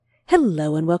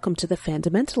Hello and welcome to The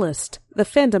Fundamentalist, the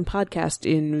fandom podcast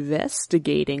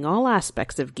investigating all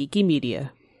aspects of geeky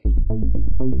media.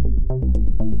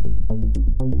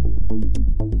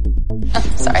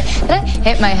 Sorry, did I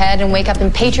hit my head and wake up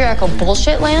in patriarchal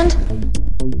bullshit land?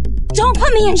 Don't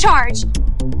put me in charge!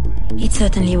 It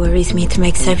certainly worries me to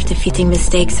make self-defeating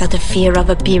mistakes out of fear of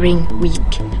appearing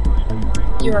weak.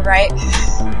 You were right.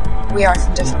 We are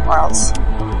from different worlds.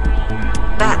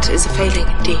 That is a failing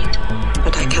indeed,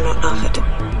 but I cannot laugh at it.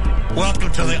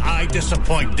 Welcome to the I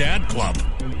Disappoint Dad Club.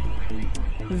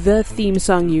 The theme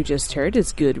song you just heard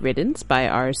is Good Riddance by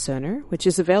Ars Sonar, which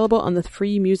is available on the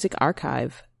Free Music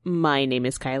Archive. My name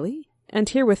is Kylie, and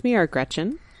here with me are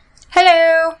Gretchen.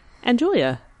 Hello! And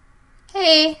Julia.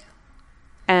 Hey!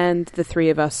 And the three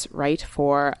of us write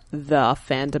for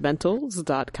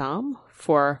thefundamentals.com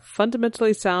for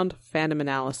fundamentally sound fandom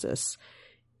analysis.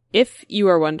 If you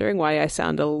are wondering why I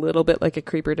sound a little bit like a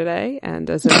creeper today, and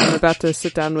as if I'm about to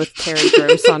sit down with Terry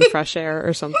Gross on Fresh Air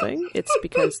or something, it's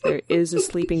because there is a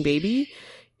sleeping baby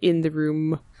in the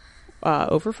room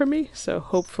over from me, so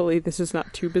hopefully this is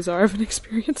not too bizarre of an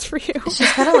experience for you.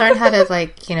 She's got to learn how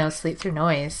to, sleep through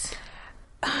noise.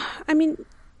 I mean,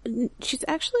 she's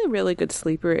actually a really good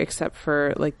sleeper, except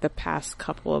for, the past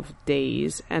couple of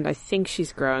days, and I think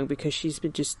she's growing because she's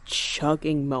been just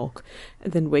chugging milk,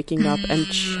 and then waking up and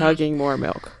chugging more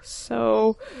milk.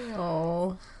 So,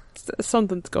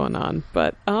 something's going on.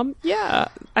 But, yeah,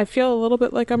 I feel a little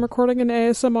bit like I'm recording an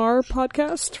ASMR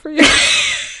podcast for you.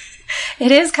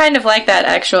 It is kind of like that,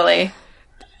 actually.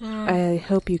 I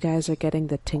hope you guys are getting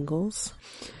the tingles.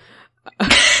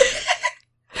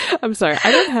 I'm sorry,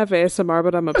 I don't have ASMR,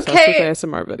 but I'm obsessed with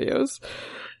ASMR videos.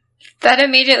 That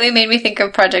immediately made me think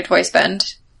of Project Voice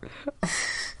Bend.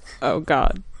 Oh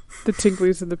god. The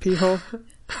tinglies in the pee hole.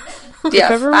 Yeah,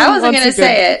 I wasn't going to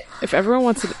say it. If everyone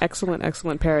wants an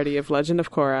excellent parody of Legend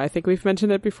of Korra, I think we've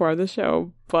mentioned it before on the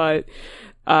show, but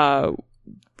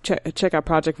check out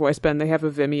Project Voice Bend. They have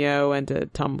a Vimeo and a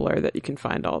Tumblr that you can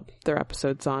find all their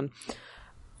episodes on.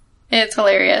 It's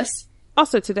hilarious.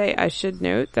 Also today, I should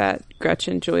note that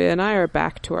Gretchen, Julia, and I are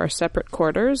back to our separate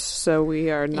quarters, so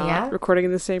we are not recording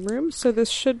in the same room, so this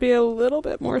should be a little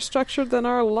bit more structured than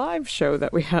our live show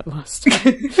that we had last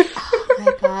time. Oh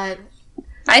my god.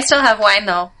 I still have wine,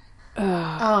 though.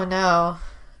 Oh no.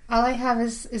 All I have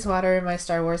is water in my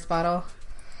Star Wars bottle.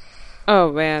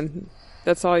 Oh man.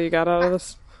 That's all you got out of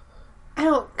this?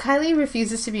 Kylie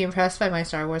refuses to be impressed by my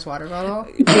Star Wars water bottle.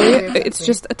 It's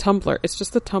just a tumbler. It's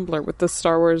just a tumbler with the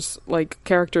Star Wars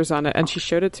characters on it, and she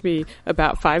showed it to me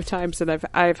about 5 times, and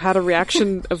I've had a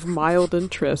reaction of mild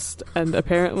interest, and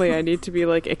apparently I need to be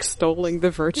extolling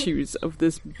the virtues of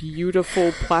this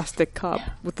beautiful plastic cup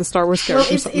with the Star Wars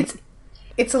characters on it.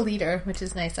 It's a liter, which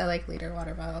is nice. I like liter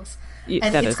water bottles. Yeah,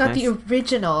 and it's got the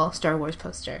original Star Wars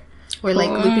poster where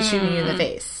Luke is shooting you in the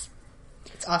face.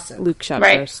 It's awesome. Luke shot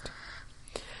first.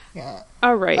 Yeah.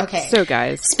 All right. Okay. So,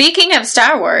 guys, speaking of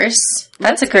Star Wars,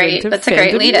 that's a great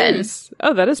lead-in.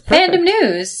 Oh, that is perfect. Fandom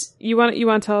news. You want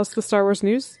to tell us the Star Wars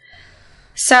news?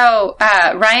 So,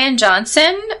 Rian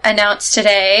Johnson announced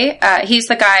today. He's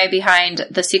the guy behind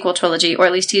the sequel trilogy, or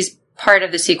at least he's part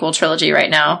of the sequel trilogy right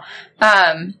now.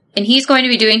 And he's going to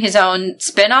be doing his own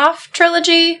spin-off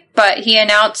trilogy. But he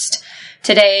announced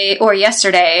today or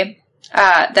yesterday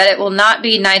that it will not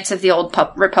be Knights of the Old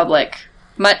Republic.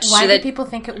 Why do people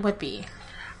think it would be?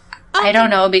 I don't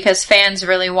know, because fans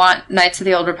really want Knights of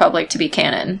the Old Republic to be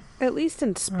canon. At least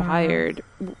inspired.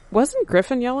 Wasn't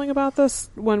Griffin yelling about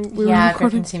this when we were recording? Yeah,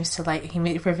 Griffin seems to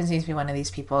Griffin seems to be one of these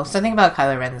people. Something about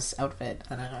Kylo Ren's outfit.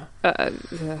 I don't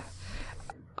know.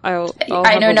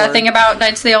 I know nothing about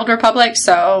Knights of the Old Republic,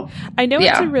 so I know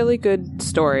it's a really good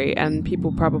story, and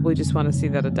people probably just want to see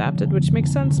that adapted, which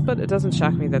makes sense. But it doesn't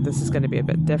shock me that this is going to be a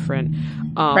bit different,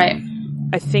 right?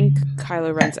 I think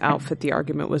Kylo Ren's outfit, the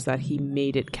argument was that he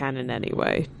made it canon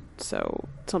anyway. So,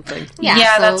 something.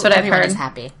 Yeah, so that's what I've heard.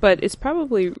 Happy. But it's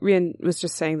probably, Rian was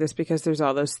just saying this because there's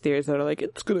all those theories that are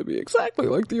it's going to be exactly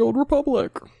like the Old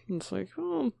Republic. And it's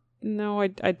oh, no,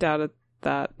 I doubted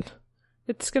that.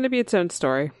 It's going to be its own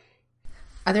story.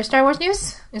 Other Star Wars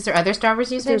news? Is there other Star Wars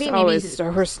news maybe? There's always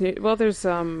Star Wars news. Well, there's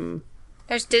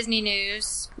Disney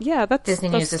news. Yeah, that's Disney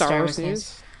news. Star Wars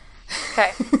news.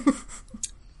 Okay.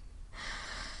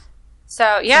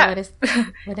 So, yeah. So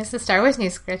what is the Star Wars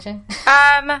news, Gretchen?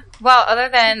 Well, other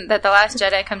than that The Last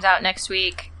Jedi comes out next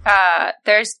week,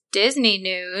 there's Disney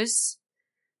news,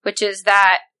 which is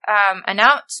that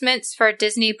announcements for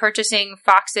Disney purchasing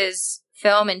Fox's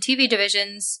film and TV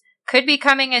divisions could be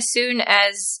coming as soon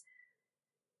as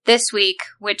this week,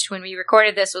 which when we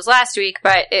recorded this was last week,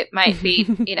 but it might be,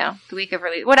 the week of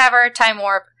release. Whatever, time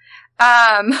warp.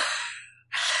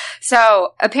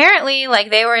 So apparently,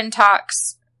 like, they were in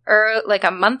talks like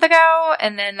a month ago,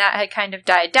 and then that had kind of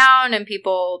died down, and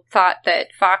people thought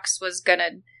that Fox was gonna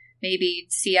maybe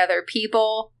see other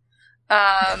people.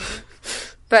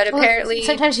 But apparently,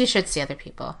 sometimes you should see other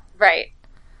people, right?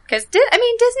 Because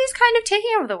Disney's kind of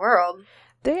taking over the world.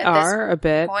 They are a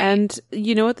bit, and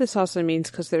you know what this also means,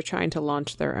 because they're trying to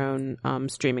launch their own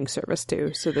streaming service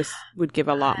too. So this would give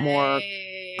a lot more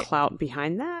clout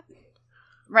behind that,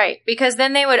 right? Because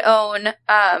then they would own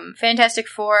Fantastic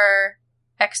Four,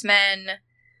 X-Men,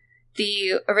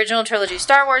 the original trilogy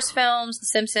Star Wars films, The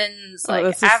Simpsons,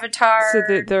 Avatar.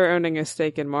 So they're owning a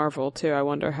stake in Marvel too. I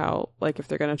wonder how, like, if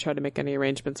they're going to try to make any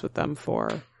arrangements with them for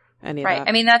any of that. Right.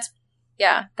 I mean, that's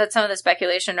some of the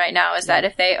speculation right now is that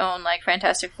if they own, like,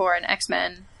 Fantastic Four and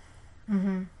X-Men,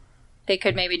 they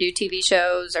could maybe do TV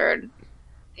shows or,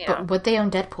 you know. But would they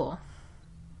own Deadpool?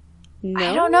 No?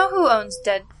 I don't know who owns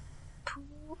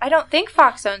Deadpool. I don't think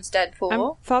Fox owns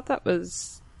Deadpool. I thought that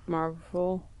was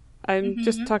Marvel. I'm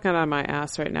just talking out of my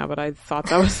ass right now, but I thought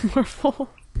that was Marvel.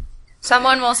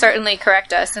 Someone will certainly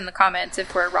correct us in the comments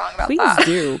if we're wrong about that. Please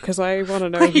do, because I want to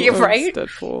know who owns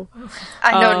Deadpool.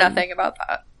 I know nothing about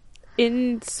that.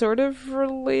 In sort of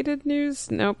related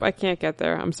news, nope, I can't get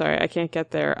there. I'm sorry, I can't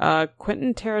get there.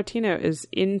 Quentin Tarantino is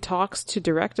in talks to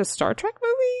direct a Star Trek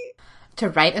movie? To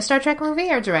write a Star Trek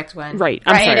movie or direct one? Right,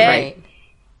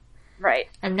 Right.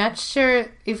 I'm not sure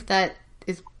if that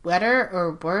is better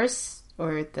or worse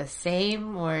or the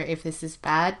same, or if this is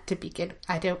bad to begin.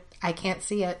 I can't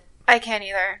see it. I can't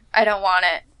either. I don't want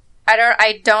it.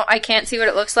 I can't see what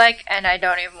it looks like, and I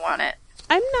don't even want it.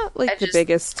 I'm not the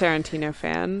biggest Tarantino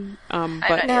fan,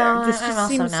 but no, this just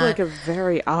seems like a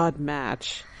very odd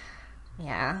match.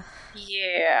 Yeah.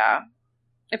 Yeah.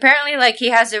 Apparently, like, he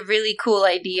has a really cool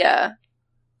idea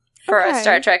for a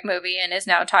Star Trek movie and is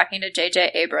now talking to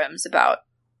J.J. Abrams about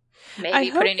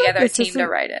maybe putting together a team to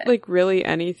write it. Like, really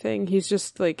anything. He's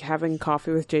just, like, having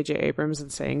coffee with J.J. Abrams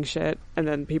and saying shit, and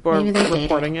then people are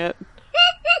reporting it.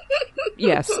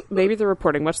 Yes, maybe they're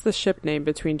reporting. What's the ship name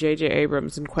between J.J.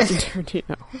 Abrams and Quentin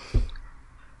Tarantino?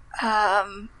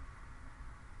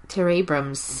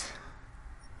 Abrams.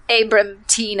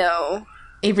 Abramtino.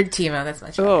 Abramtino, that's my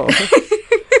ship. Oh.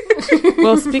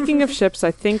 Well, speaking of ships,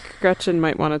 I think Gretchen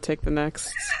might want to take the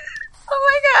next.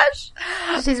 Oh my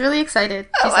gosh. She's really excited.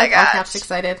 She's all caps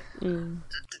excited.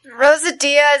 Rosa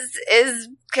Diaz is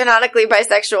canonically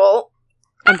bisexual.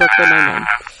 On Brooklyn Nine-Nine.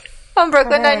 On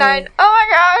Brooklyn Nine-Nine. Oh my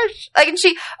gosh. Like, and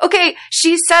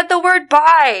she said the word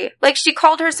bi. Like, she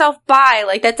called herself bi.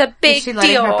 Like, that's a big deal. Is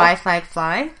she letting her bi flag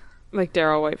fly? Like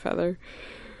Daryl Whitefeather.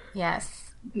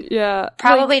 Yes. Yeah.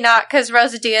 Probably not, because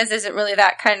Rosa Diaz isn't really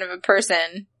that kind of a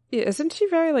person. Yeah, isn't she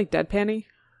very, like, deadpan-y?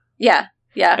 Yeah.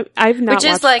 Yeah. I've not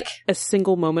watched a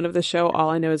single moment of the show. All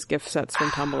I know is gift sets from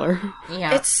Tumblr.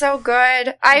 Yeah. It's so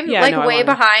good. I'm way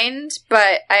behind,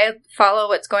 but I follow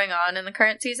what's going on in the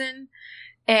current season.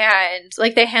 And,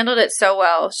 like, they handled it so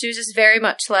well. She was just very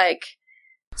much like...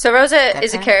 So Rosa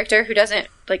is a character who doesn't,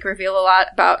 like, reveal a lot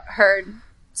about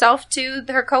herself to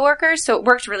her coworkers, so it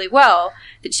worked really well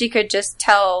that she could just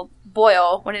tell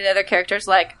Boyle, one of the other characters,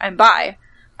 like, I'm bi.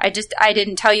 I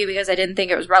didn't tell you because I didn't think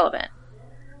it was relevant.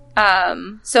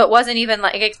 So it wasn't even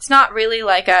like, it's not really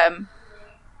like a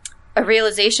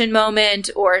realization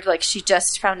moment, or like she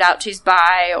just found out she's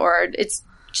bi, or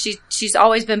she's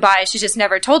always been bi. She's just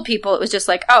never told people. It was just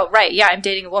like, oh, right, yeah, I'm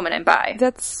dating a woman, I'm bi.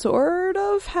 That's sort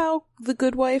of how The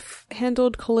Good Wife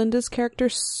handled Colinda's character,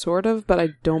 sort of, but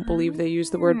I don't believe they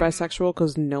use the word bisexual,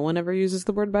 because no one ever uses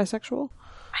the word bisexual.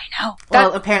 I know.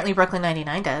 Well, apparently Brooklyn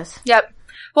 99 does. Yep.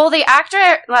 Well, the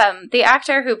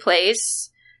actor who plays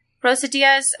Rosa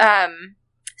Diaz,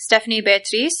 Stephanie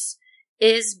Beatriz,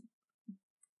 is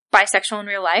bisexual in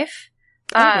real life.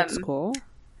 That's cool.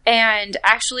 And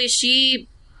actually, she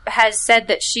has said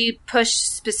that she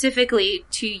pushed specifically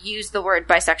to use the word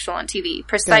bisexual on TV,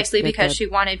 precisely because she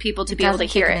wanted people to be able to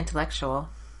hear it. Intellectual.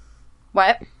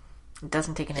 What? It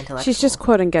doesn't take an intellectual. She's just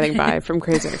quoting Getting By from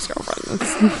Crazy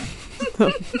Ex-Girlfriend.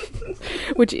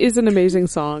 Which is an amazing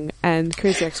song, and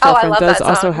Crazy Ex-Girlfriend does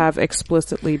also have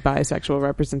explicitly bisexual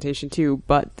representation too,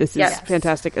 but this is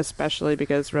fantastic, especially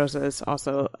because Rosa is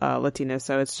also Latina,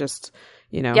 so it's just,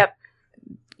 you know,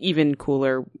 even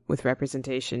cooler with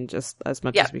representation, just as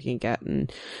much as we can get,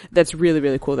 and that's really,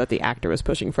 really cool that the actor was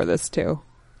pushing for this too.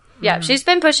 Yeah, she's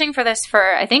been pushing for this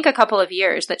for, I think, a couple of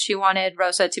years, that she wanted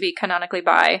Rosa to be canonically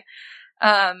bi,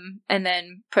 and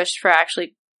then pushed for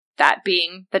actually that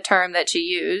being the term that she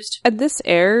used. And this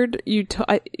aired,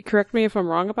 correct me if I'm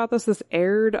wrong about this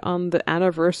aired on the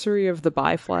anniversary of the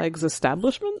Bi Flag's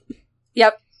establishment?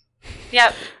 Yep.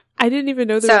 I didn't even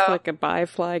know there was like a bi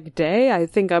flag day. I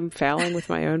think I'm failing with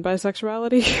my own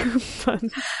bisexuality. But...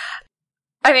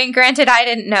 I mean, granted, I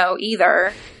didn't know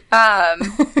either.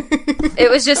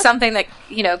 It was just something that,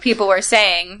 you know, people were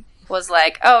saying was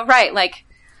like, oh, right, like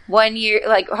 1 year,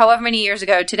 like however many years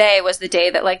ago today was the day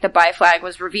that like the bi flag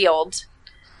was revealed.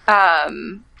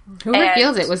 Who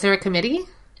revealed it? Was there a committee?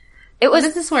 It was. How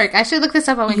does this work? I should look this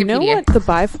up on Wikipedia. You know what? The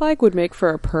bi flag would make for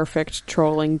a perfect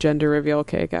trolling gender reveal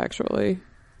cake, actually.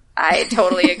 I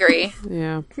totally agree.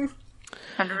 Yeah.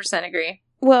 100% agree.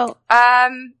 Well,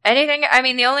 anything, I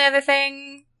mean, the only other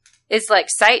thing is like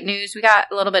site news. We got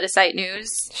a little bit of site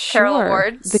news. Sure. Carol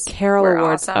Awards. The Carol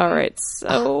Awards. Awesome. All right.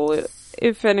 So,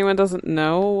 if anyone doesn't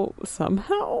know,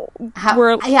 somehow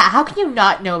how can you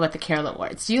not know about the Carol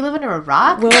Awards? Do you live under a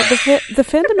rock? Well, the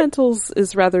Fundamentals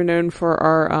is rather known for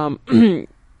our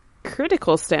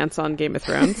critical stance on Game of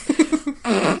Thrones.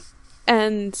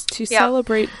 And to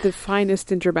celebrate the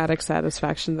finest in dramatic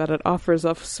satisfaction that it offers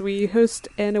us, we host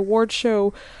an award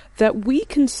show that we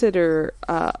consider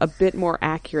a bit more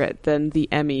accurate than the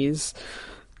Emmys.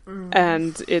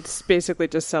 And it's basically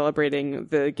just celebrating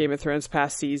the Game of Thrones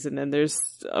past season, and there's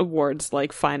awards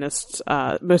like finest,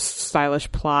 most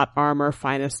stylish plot armor,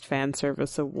 finest fan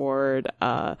service award,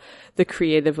 the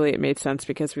creatively it made sense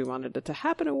because we wanted it to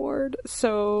happen award.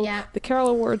 So the Carol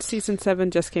Awards season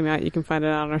 7 just came out. You can find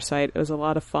it on our site. It was a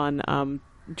lot of fun.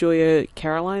 Julia,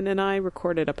 Caroline, and I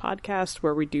recorded a podcast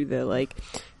where we do the like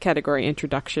category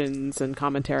introductions and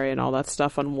commentary and all that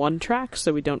stuff on one track,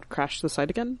 so we don't crash the site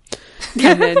again.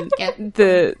 And then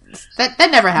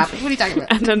that never happened. What are you talking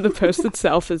about? And then the post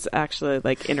itself is actually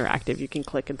like interactive. You can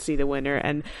click and see the winner.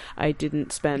 And I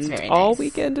didn't spend all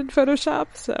weekend in Photoshop,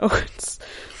 so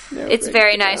it's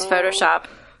very nice Photoshop.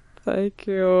 Thank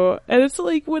you. And it's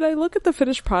like, when I look at the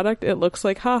finished product, it looks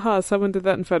like, haha, someone did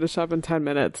that in Photoshop in 10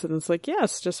 minutes. And it's like,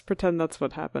 yes, just pretend that's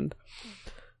what happened.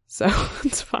 So,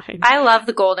 it's fine. I love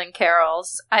the Golden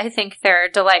Carols. I think they're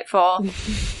delightful.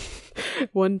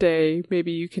 One day,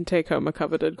 maybe you can take home a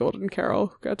coveted Golden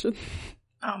Carol, Gretchen.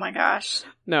 Oh my gosh.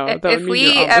 No, that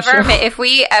if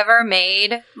we ever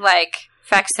made, like,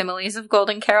 facsimiles of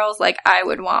Golden Carols, like, I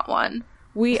would want one.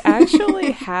 We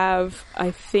actually have,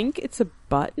 I think it's a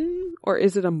button, or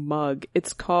is it a mug?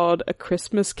 It's called A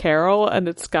Christmas Carol, and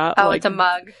it's got it's a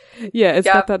mug. Yeah, it's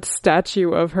got that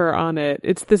statue of her on it.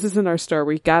 This is in our store.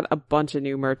 We got a bunch of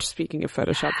new merch, speaking of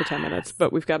Photoshop for 10 minutes,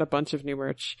 but we've got a bunch of new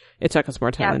merch. It took us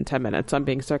more time than 10 minutes. I'm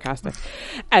being sarcastic.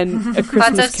 And A Christmas Lots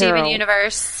of Carol. Steven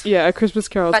Universe. Yeah, A Christmas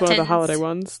Carol is one of the Buttons. holiday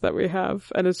ones that we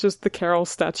have, and it's just the Carol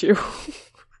statue.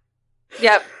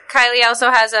 Yep. Kylie also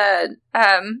has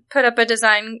put up a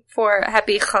design for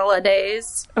Happy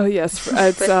Holidays. Oh yes,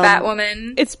 it's with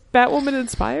Batwoman. It's Batwoman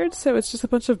inspired, so it's just a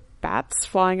bunch of bats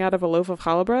flying out of a loaf of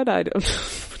challah bread.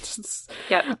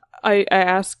 I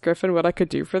asked Griffin what I could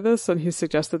do for this, and he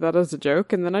suggested that as a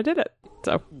joke, and then I did it.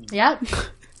 So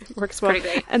it works well. Pretty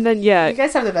great. And then you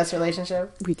guys have the best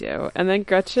relationship. We do. And then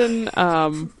Gretchen,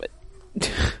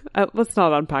 let's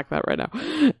not unpack that right now.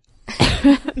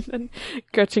 And then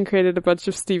Gretchen created a bunch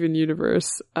of Steven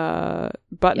Universe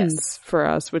buttons for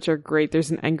us, which are great. There's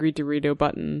an Angry Dorito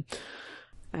button,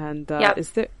 and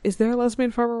is there a lesbian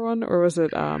farmer one, or was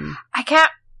it I can't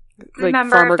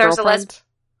remember farmer if there's girlfriend?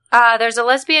 There's a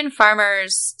lesbian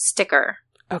farmer's sticker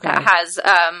that has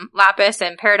lapis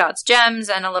and Paradox gems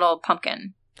and a little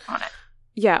pumpkin on it.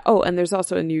 Yeah. Oh, and there's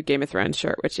also a new Game of Thrones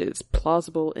shirt, which is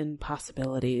plausible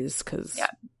impossibilities, because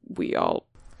we all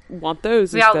want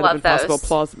those instead of impossible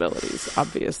plausibilities,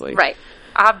 obviously. Right.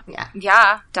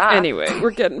 Duh. Anyway,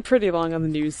 we're getting pretty long on the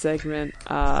news segment,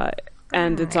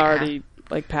 and it's already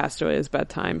like past Joya's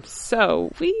bedtime.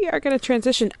 So we are going to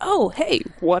transition. Oh, hey,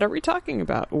 what are we talking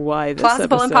about? Why this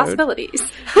plausible episode?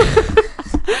 Impossibilities.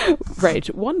 Right.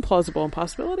 One plausible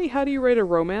impossibility. How do you write a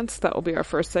romance? That will be our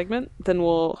first segment. Then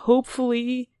we'll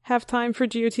hopefully have time for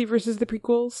GOT versus the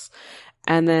prequels.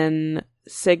 And then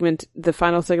the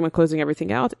final segment closing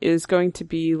everything out is going to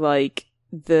be like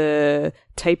the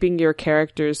typing your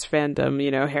character's fandom,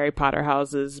 Harry Potter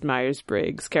houses, Myers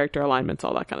Briggs, character alignments,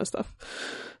 all that kind of stuff.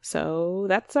 So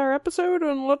that's our episode,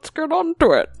 and let's get on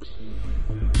to it.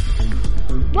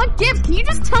 What gives? Can you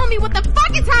just tell me what the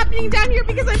fuck is happening down here?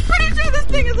 Because I'm pretty sure this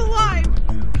thing is alive!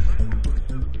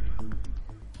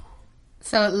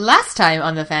 So last time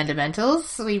on the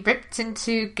Fundamentals, we ripped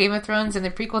into Game of Thrones and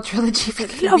the prequel trilogy for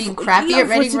being crappy at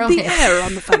writing romance. The air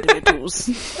on the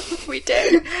Fundamentals. We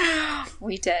did.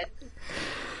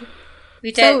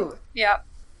 So,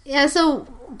 yeah. So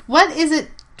what is it?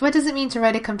 What does it mean to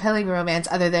write a compelling romance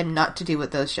other than not to do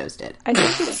what those shows did? I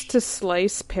think it's to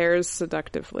slice pears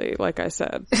seductively, like I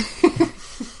said.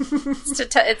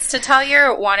 It's to tell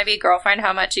your wannabe girlfriend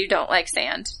how much you don't like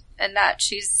sand. And that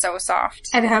she's so soft.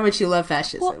 And how much you love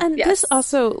fascism. Well, and this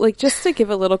also, like, just to give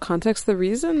a little context, the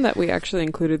reason that we actually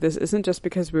included this isn't just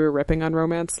because we were ripping on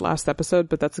romance last episode,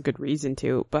 but that's a good reason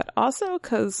to, but also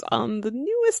because on the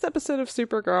newest episode of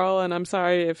Supergirl, and I'm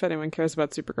sorry if anyone cares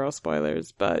about Supergirl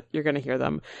spoilers, but you're gonna hear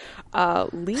them,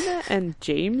 Lena and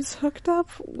James hooked up,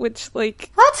 which,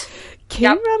 like, what?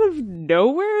 Came out of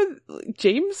nowhere.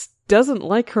 James doesn't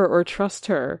like her or trust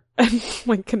her, and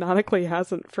like canonically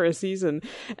hasn't for a season.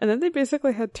 And then they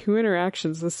basically had 2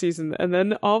 interactions this season, and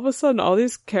then all of a sudden all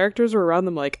these characters were around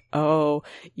them like, oh,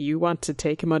 you want to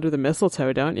take him under the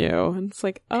mistletoe, don't you? And it's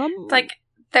like, like,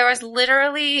 there was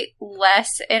literally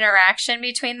less interaction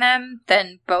between them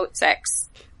than boat sex.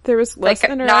 There was less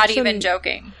interaction. Not even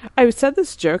joking. I said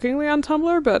this jokingly on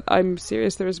Tumblr, but I'm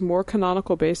serious. There was more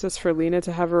canonical basis for Lena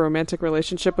to have a romantic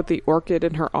relationship with the orchid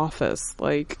in her office.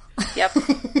 Like, yep.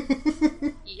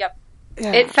 Yep.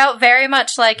 Yeah. It felt very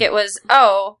much like it was,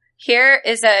 oh, here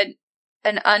is an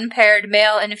unpaired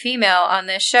male and female on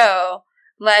this show.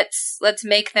 Let's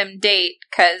make them date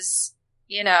because,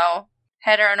 you know,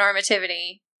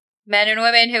 heteronormativity. Men and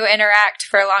women who interact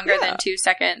for longer than 2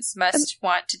 seconds must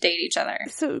want to date each other.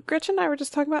 So Gretchen and I were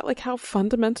just talking about like how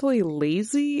fundamentally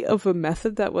lazy of a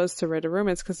method that was to write a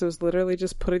romance, because it was literally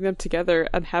just putting them together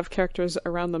and have characters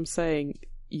around them saying,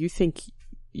 you think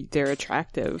they're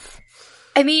attractive.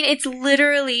 I mean, it's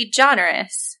literally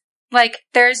genreous. Like,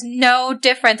 there's no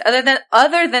difference other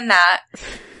than that.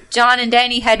 John and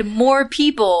Danny had more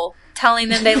people telling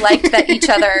them they liked each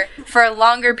other for a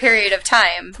longer period of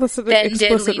time than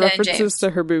did Lena and James. To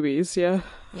her boobies, yeah.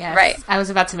 Yes. Right. I was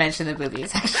about to mention the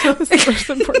boobies, actually. That's the most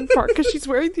important part, because she's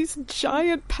wearing these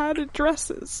giant padded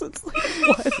dresses. It's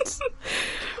like, what?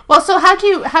 Well, so how do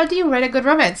you write a good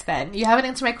romance, then? You haven't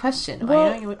answered my question.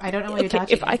 Well, I don't know what you're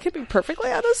talking about. If I could be perfectly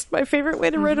honest, my favorite way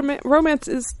to write a romance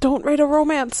is don't write a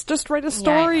romance. Just write a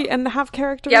story and have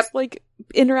characters, like,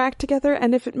 interact together,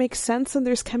 and if it makes sense and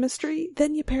there's chemistry,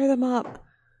 then you pair them up.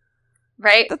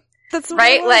 Right? That's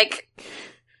right? Like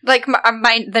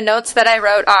the notes that I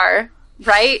wrote are,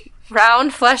 write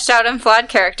round, fleshed out, and flawed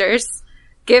characters.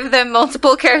 Give them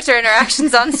multiple character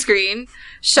interactions on screen.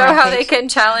 Show how they can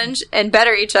challenge and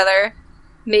better each other.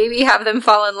 Maybe have them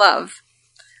fall in love.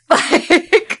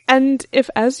 And if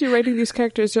as you're writing these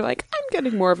characters, you're like, I'm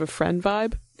getting more of a friend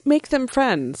vibe, make them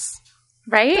friends.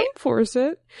 Right? Don't force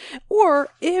it. Or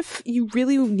if you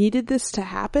really needed this to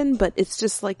happen, but it's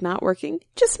just like not working,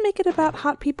 just make it about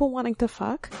hot people wanting to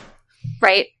fuck.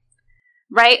 Right.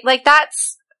 Right? Like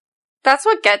that's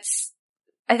what gets,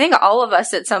 I think, all of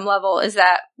us at some level, is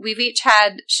that we've each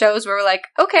had shows where we're like,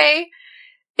 okay,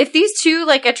 if these two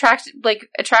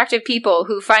attractive people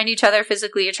who find each other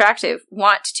physically attractive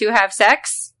want to have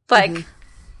sex,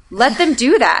 let them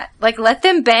do that. Like, let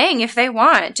them bang if they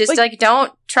want. Just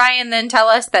don't try and then tell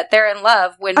us that they're in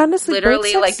love when honestly,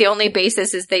 literally the only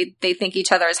basis is they think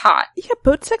each other is hot. Yeah,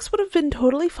 boat sex would have been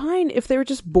totally fine if they were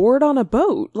just bored on a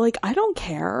boat. Like, I don't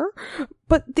care.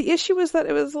 But the issue is that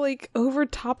it was like over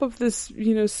top of this,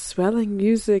 swelling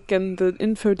music and the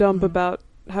info dump about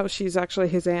how she's actually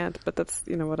his aunt, but that's,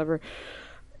 whatever.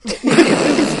 It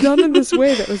was done in this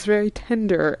way that was very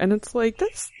tender, and it's like,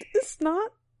 that's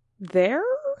not there?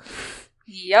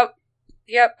 Yep.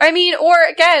 I mean, or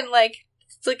again,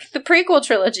 it's like the prequel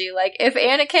trilogy. Like, if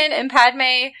Anakin and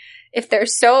Padme, if they're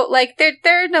so,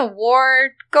 they're in a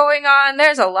war going on,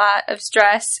 there's a lot of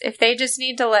stress. If they just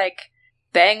need to,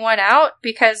 bang one out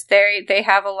because they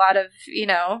have a lot of,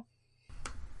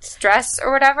 stress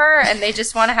or whatever, and they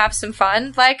just want to have some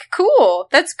fun, cool,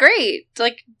 that's great,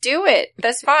 do it,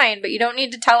 that's fine, but you don't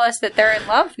need to tell us that they're in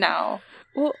love now.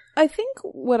 Well, I think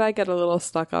what I get a little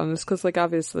stuck on is because,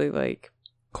 obviously,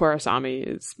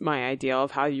 Korasami is my ideal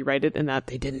of how you write it, and that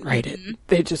they didn't write it.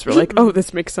 They just were like, oh,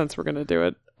 this makes sense, we're gonna do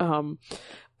it.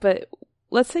 But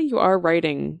let's say you are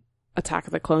writing Attack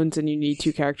of the Clones and you need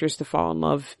 2 characters to fall in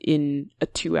love in a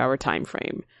 2-hour time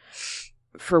frame.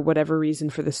 For whatever reason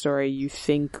for the story, you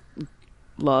think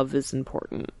love is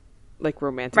important.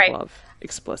 Romantic love,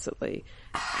 explicitly.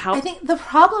 I think the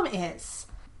problem is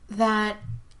that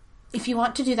if you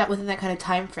want to do that within that kind of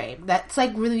time frame, that's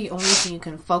really the only thing you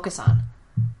can focus on.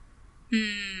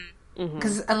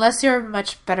 Because unless you're a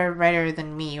much better writer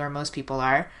than me or most people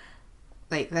are,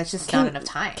 that's just not enough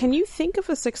time. Can you think of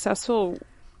a successful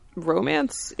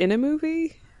romance in a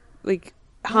movie?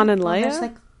 Han and Leia? There's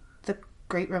the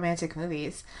great romantic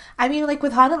movies. I mean,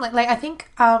 with Han and Leia, I think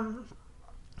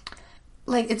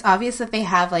it's obvious that they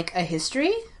have a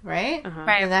history, right?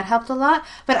 Right. And that helped a lot.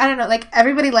 But I don't know,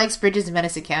 everybody likes Bridges in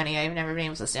Madison County. I've never been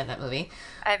able to stand that movie.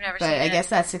 I've never seen it. But I guess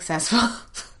that's successful.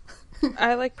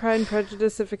 I like Pride and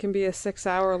Prejudice if it can be a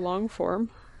 6-hour long form.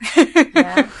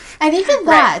 Yeah. And even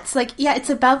that, it's like, yeah, it's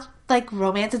about like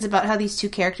romance. It's about how these two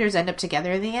characters end up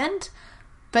together in the end.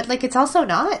 But like, it's also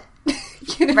not.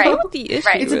 You know? Right. The issue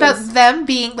It's about them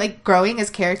being like growing as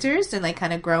characters and like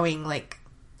kind of growing like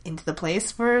into the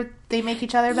place where they make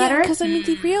each other better. Because I mean,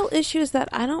 the real issue is that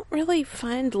I don't really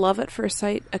find love at first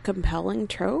sight a compelling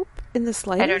trope in the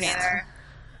slightest. I don't either.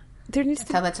 There needs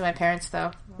to Tell that to my parents,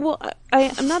 though. Well,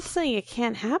 I'm not saying it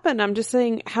can't happen. I'm just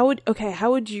saying, how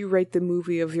would you rate the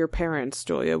movie of your parents,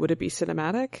 Julia? Would it be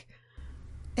cinematic?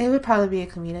 It would probably be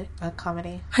a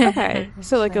comedy. Okay,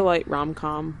 so like a light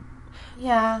rom-com.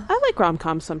 Yeah. I like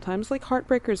rom-coms sometimes. Like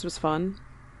Heartbreakers was fun.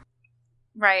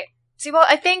 Right. See, well,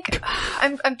 I think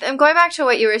I'm going back to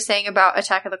what you were saying about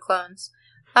Attack of the Clones.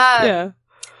 Yeah.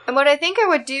 And what I think I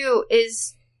would do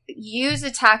is use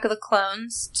Attack of the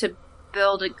Clones to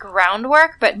build a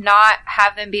groundwork, but not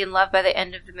have them be in love by the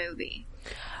end of the movie.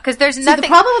 Because there's nothing. The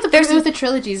problem with the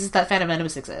trilogies is that Phantom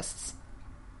Menace exists.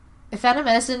 If Phantom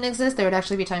Menace didn't exist, there would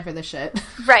actually be time for this shit.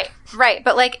 Right.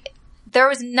 But like, there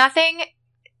was nothing.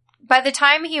 By the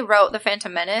time he wrote the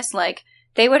Phantom Menace, like,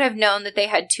 they would have known that they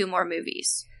had 2 more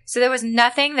movies. So there was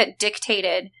nothing that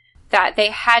dictated that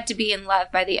they had to be in love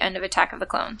by the end of Attack of the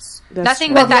Clones.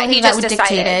 Nothing but that he just decided.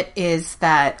 Dictate it is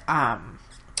that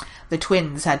the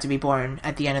twins had to be born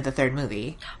at the end of the 3rd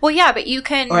movie. Well, yeah, but you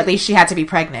can... Or at least she had to be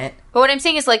pregnant. But what I'm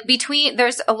saying is, like,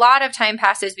 there's a lot of time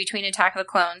passes between Attack of the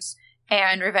Clones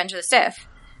and Revenge of the Sith.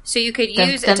 So you could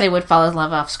use... Then they would fall in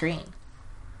love off screen.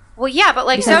 Well, yeah, but,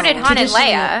 like, so did Han and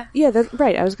Leia. Yeah, that's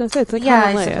right. I was going to say, it's like Han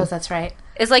and Leia. I suppose that's right.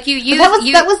 It's like you use...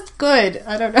 That was good.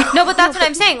 I don't know. No, but that's what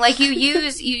I'm saying. Like, you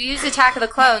use Attack of the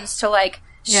Clones to, like,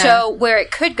 show where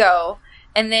it could go.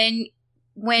 And then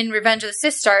when Revenge of the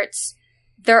Sith starts,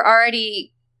 they're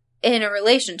already in a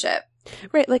relationship.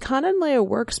 Right, like Han and Leia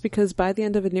works because by the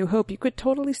end of A New Hope, you could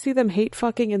totally see them hate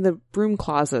fucking in the broom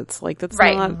closets. Like, that's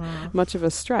not much of a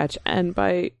stretch. And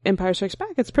by Empire Strikes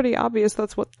Back, it's pretty obvious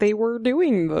that's what they were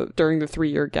doing during the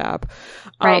 3-year gap.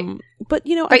 Right. But,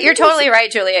 you know... But you're totally right,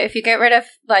 Julia. If you get rid of,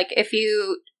 like,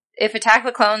 if Attack of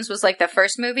the Clones was, like, the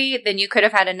first movie, then you could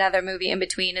have had another movie in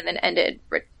between and then ended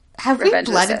Have Revenge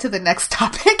we bled into the next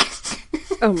topic?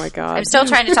 Oh my god. I'm still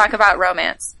trying to talk about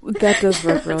romance. That does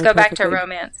work really Let's go back to perfectly.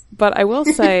 romance. But I will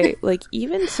say, like,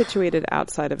 even situated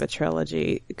outside of a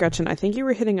trilogy, Gretchen, I think you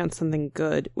were hitting on something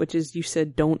good, which is you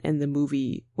said don't end the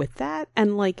movie with that.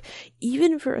 And, like,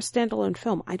 even for a standalone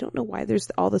film, I don't know why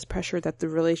there's all this pressure that the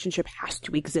relationship has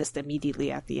to exist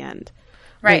immediately at the end.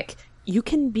 Right. Like, you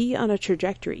can be on a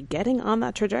trajectory. Getting on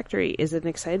that trajectory is an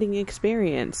exciting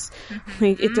experience.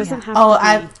 Like, it doesn't have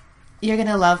to be... You're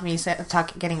gonna love me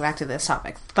getting back to this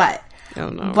topic, but oh,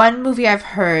 no. One movie I've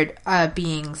heard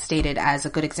being stated as a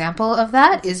good example of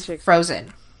that is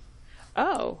Frozen.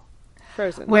 Oh,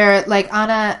 Frozen. Where, like,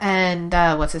 Anna and,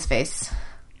 what's his face?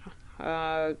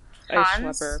 Ice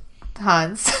Schlepper.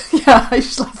 Hans. Yeah,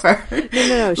 Ice Schlepper.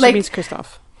 No, she means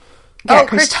Kristoff. Yeah,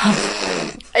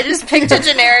 Kristoff. I just picked a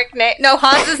generic name. No,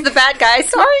 Hans is the bad guy.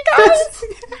 Sorry,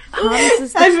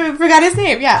 guys. I forgot his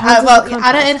name. Yeah.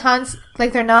 Anna and Hans,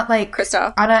 like, they're not like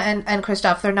Kristoff. Anna and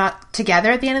Kristoff, they're not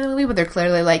together at the end of the movie, but they're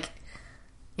clearly, like,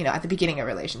 you know, at the beginning of a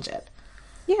relationship.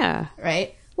 Yeah.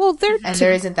 Right? Well, there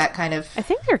isn't that kind of... I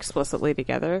think they're explicitly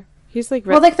together. He's like...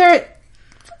 Well, like,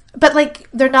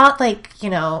 they're not, like,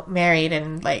 you know, married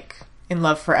and, like... in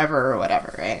love forever or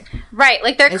whatever, right? Right,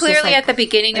 like they're it's clearly like, at the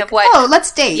beginning of what... Oh, let's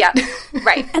date. Yeah,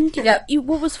 right. And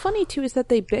what was funny, too, is that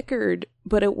they bickered,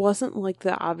 but it wasn't like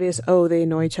the obvious, oh, they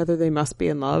know each other, they must be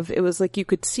in love. It was like you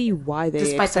could see why they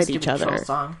Despite excite the each other.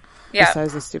 Song. Yeah.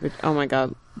 Besides the stupid... Oh my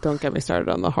god, don't get me started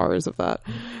on the horrors of that.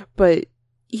 But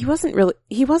he wasn't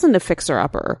a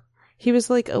fixer-upper. He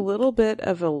was like a little bit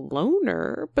of a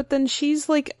loner, but then she's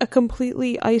like a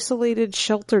completely isolated,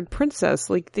 sheltered princess.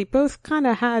 Like they both kind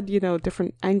of had, you know,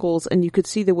 different angles, and you could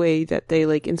see the way that they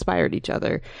like inspired each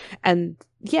other. And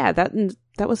yeah, that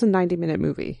was a 90-minute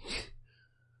movie.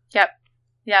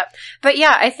 Yep. But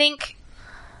yeah, I think,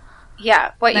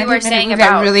 what you were saying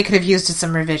about... I really could have used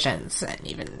some revisions, and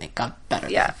even it got better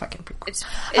than the fucking prequel.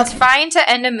 It's fine to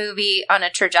end a movie on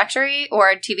a trajectory, or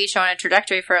a TV show on a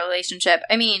trajectory for a relationship.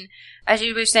 I mean, as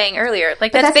you were saying earlier,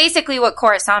 like that's basically what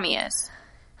Korosami is.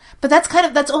 But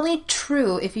that's only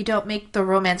true if you don't make the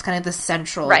romance kind of the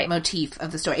central motif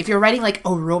of the story. If you're writing like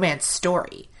a romance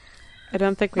story, I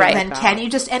don't think then can you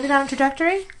just end it on a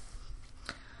trajectory?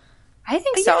 I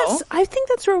think so. Yes, I think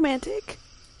that's romantic.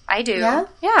 I do.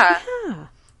 Yeah.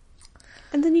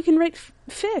 And then you can write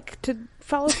fic to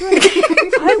follow through.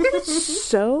 I was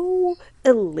so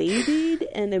elated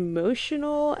and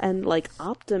emotional and like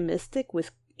optimistic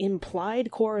with implied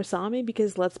Korosami,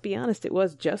 because let's be honest, it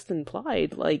was just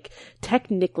implied, like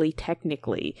technically,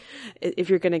 if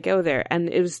you're going to go there. And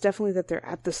it was definitely that they're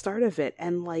at the start of it.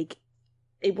 And like,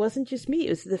 it wasn't just me, it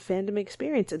was the fandom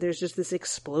experience. And there's just this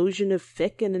explosion of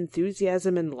fic and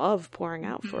enthusiasm and love pouring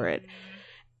out for it.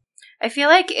 I feel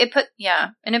like it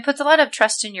puts a lot of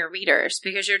trust in your readers,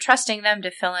 because you're trusting them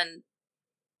to fill in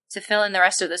the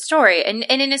rest of the story. And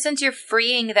in a sense, you're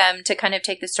freeing them to kind of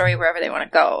take the story wherever they want to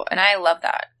go. And I love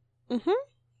that. Mm-hmm.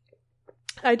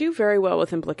 I do very well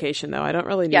with implication, though. I don't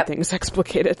really need things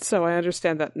explicated, so I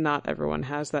understand that not everyone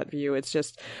has that view. It's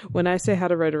just, when I say how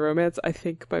to write a romance, I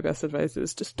think my best advice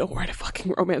is just don't write a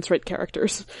fucking romance, write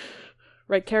characters.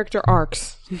 Write character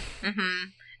arcs. Mm-hmm.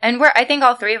 And I think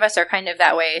all three of us are kind of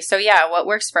that way. So yeah, what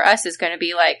works for us is going to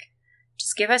be like,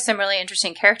 just give us some really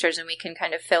interesting characters and we can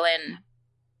kind of fill in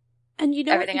and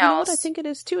everything else. You know else. what I think it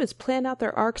is too, is plan out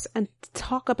their arcs and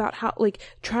talk about how, like,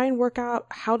 try and work out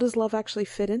how does love actually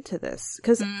fit into this.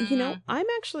 Because, I'm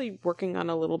actually working on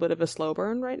a little bit of a slow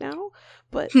burn right now,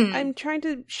 but I'm trying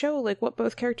to show, like, what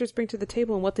both characters bring to the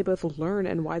table and what they both learn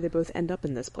and why they both end up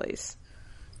in this place.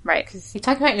 Right. You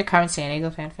talking about your Carmen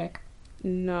Sandiego fanfic?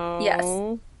 No. Yes.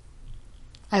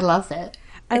 I love it.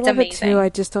 I love it too. I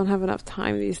just don't have enough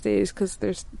time these days because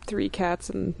there's 3 cats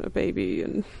and a baby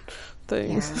and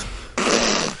things.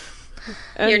 Yeah.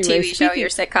 Anyway, your TV show, your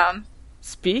sitcom.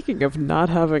 Speaking of not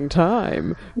having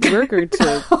time, we're going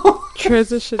to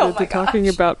transition into talking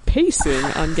about pacing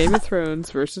on Game of Thrones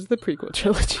versus the prequel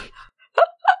trilogy.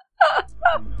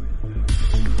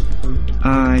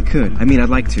 I could. I mean, I'd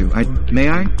like to. May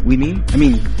I?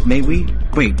 May we?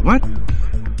 Wait, what?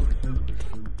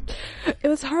 It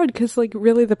was hard because, like,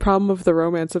 really the problem of the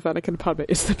romance of Anakin and Padme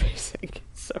is the pacing.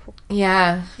 So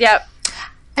yeah, yep.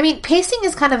 I mean, pacing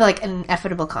is kind of like an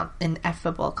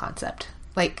ineffable concept.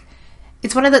 Like,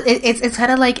 it's one of the. It's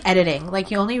kind of like editing. Like,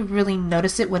 you only really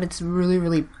notice it when it's really,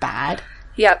 really bad.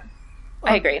 Yep,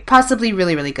 I agree. Possibly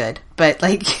really, really good, but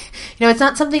like, it's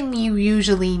not something you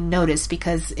usually notice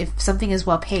because if something is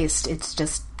well paced, it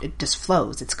just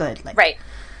flows. It's good. Like, right.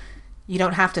 You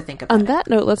don't have to think about it. On that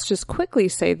note, let's just quickly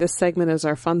say this segment is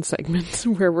our fun segment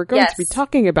where we're going to be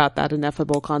talking about that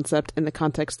ineffable concept in the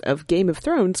context of Game of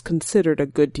Thrones, considered a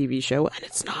good TV show, and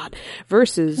it's not,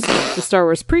 versus the Star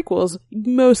Wars prequels,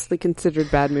 mostly considered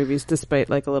bad movies, despite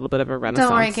like a little bit of a renaissance.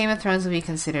 Don't worry, Game of Thrones will be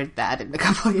considered bad in a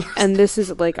couple of years. And this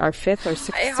is like our 5th or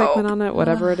 6th segment on it,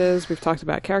 whatever it is. We've talked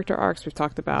about character arcs, we've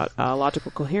talked about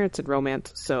logical coherence and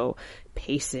romance, so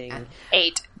pacing.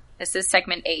 8. This is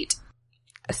segment 8.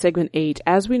 Segment 8.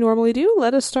 As we normally do,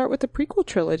 let us start with the prequel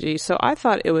trilogy. So I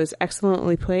thought it was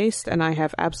excellently placed, and I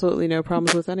have absolutely no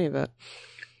problems with any of it.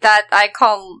 That I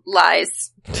call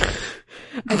lies.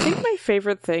 I think my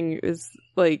favorite thing is,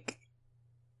 like,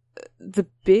 the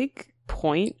big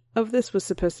point of this was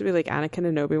supposed to be, like, Anakin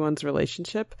and Obi-Wan's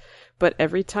relationship, but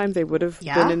every time they would have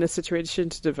been in a situation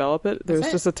to develop it, there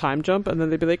was just a time jump, and then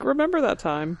they'd be like, remember that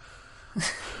time.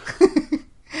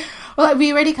 Well,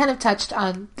 we already kind of touched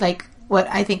on, like, what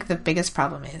I think the biggest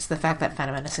problem is, the fact that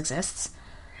Phantom Menace exists.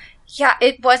 Yeah,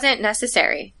 it wasn't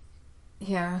necessary.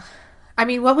 Yeah. I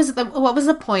mean, what was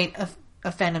the point of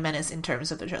Phantom Menace in terms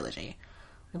of the trilogy?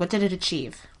 What did it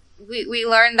achieve? We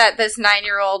learned that this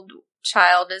 9-year-old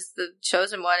child is the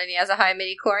chosen one and he has a high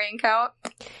midi-chlorian count.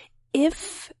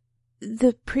 If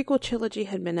the prequel trilogy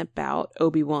had been about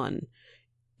Obi-Wan,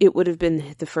 it would have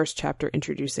been the first chapter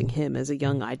introducing him as a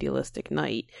young idealistic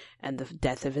knight and the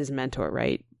death of his mentor,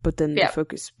 right? But then the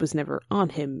focus was never on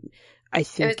him. I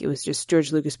think it was just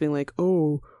George Lucas being like,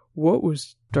 oh, what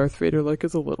was Darth Vader like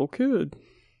as a little kid?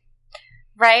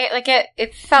 Right? Like,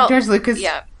 it felt... George Lucas'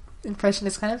 impression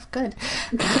is kind of good.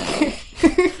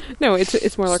 No,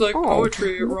 it's more like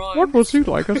poetry, it rhymes. What was he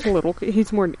like as a little kid?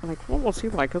 He's more like, what was he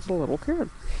like as a little kid?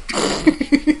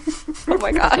 Oh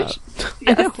my gosh.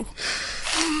 I know.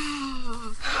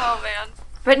 Oh man.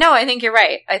 But no, I think you're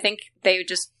right. I think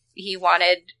he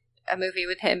wanted a movie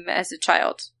with him as a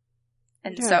child.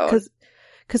 And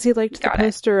because he liked the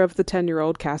poster of the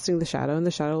 10-year-old casting the shadow, and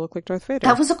the shadow looked like Darth Vader.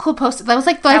 That was a cool poster. That was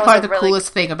like by far the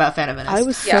coolest thing about Phantom Menace. I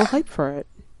was so hyped for it.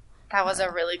 That was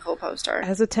a really cool poster.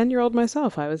 As a 10-year-old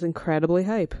myself, I was incredibly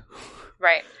hype.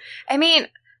 Right. I mean,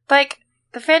 like,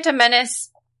 the Phantom Menace,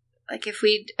 like, if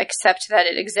we accept that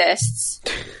it exists...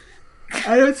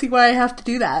 I don't see why I have to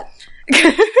do that.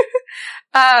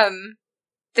 I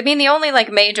mean, the only,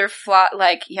 like, major flaw,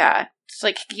 like, it's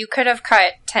like, you could have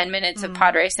cut 10 minutes of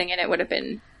pod racing and it would have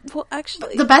been Well,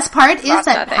 actually, the best part is Lost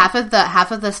that nothing.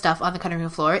 half of the stuff on the cutting room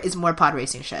floor is more pod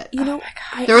racing shit. you know,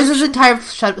 There was this entire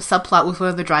subplot with one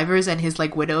of the drivers and his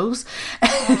like widows.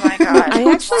 Oh my god.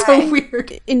 I actually so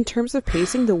weird. in terms of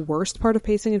pacing, the worst part of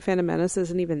pacing in Phantom Menace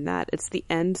isn't even that. It's the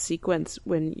end sequence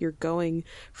when you're going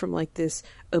from like this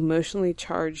emotionally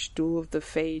charged duel of the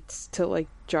fates to like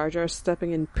Jar Jar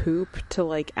stepping in poop to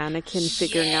like Anakin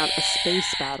figuring out a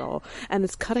space battle, and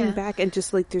it's cutting back and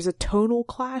just like there's a tonal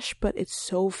clash, but it's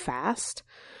so fast.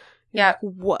 Yeah.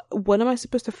 What am I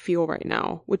supposed to feel right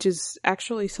now? Which is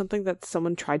actually something that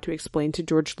someone tried to explain to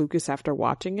George Lucas after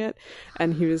watching it,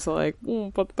 and he was like,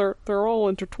 "But they're all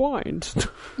intertwined."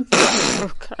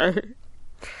 Okay.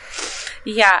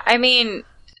 Yeah, I mean,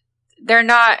 they're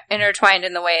not intertwined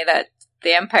in the way that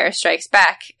The Empire Strikes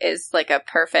Back is like a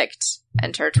perfect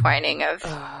intertwining of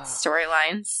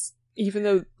storylines. Even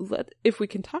though, if we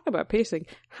can talk about pacing,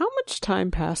 how much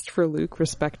time passed for Luke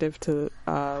respective to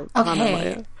Han and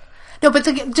Leia? No, but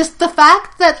just the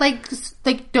fact that like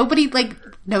nobody like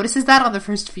notices that on the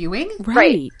first viewing,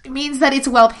 Right? It means that it's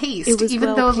well paced. It was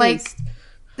even though like well-paced.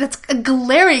 that's a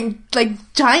glaring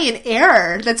like giant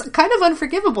error. That's kind of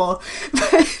unforgivable.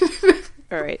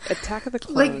 All right, Attack of the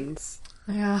Clones.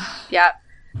 Yeah. Yeah.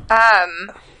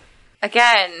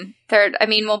 Again,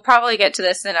 we'll probably get to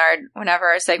this in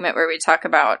our segment where we talk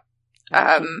about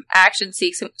action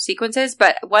sequences,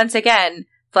 but once again,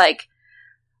 like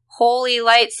holy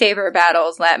lightsaber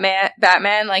battles,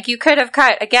 Batman, like you could have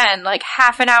cut again like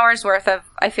half an hour's worth of,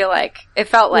 I feel like it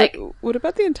felt like. What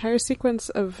about the entire sequence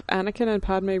of Anakin and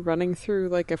Padme running through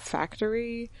like a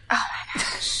factory? Oh my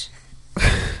gosh.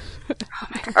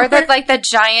 Or the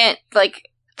giant, like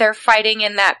they're fighting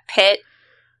in that pit.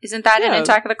 Isn't that in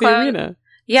Attack of the Clones? The arena.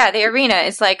 Yeah, the arena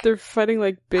is like They're fighting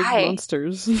like big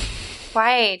monsters.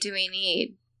 Why do we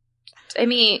need? I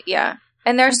mean, yeah,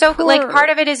 and they're so like part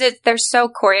of it is they're so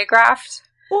choreographed.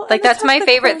 Well, like that's my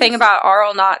favorite thing about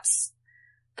Arl Knott's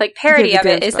like parody of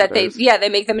it is that they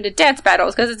make them into dance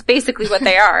battles because it's basically what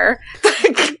they are.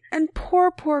 And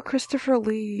poor Christopher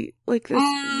Lee, like this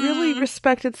really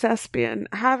respected thespian,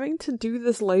 having to do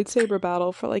this lightsaber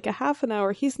battle for like a half an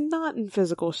hour. He's not in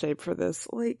physical shape for this.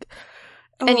 Like,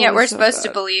 and yet we're supposed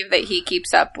to believe that he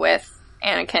keeps up with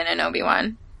Anakin and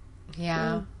Obi-Wan.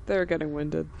 Yeah, they're getting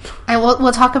winded. And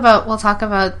we'll talk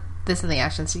about this in the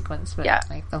action sequence, but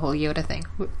like the whole Yoda thing.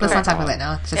 Let's not talk about that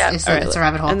now. It's just it's a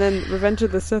rabbit hole. And then Revenge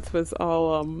of the Sith was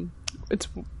all it's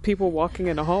people walking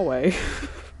in a hallway.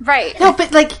 Right. No,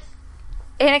 but like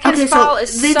Anakin's fall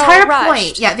is the so entire rushed.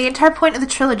 point. Yeah, the entire point of the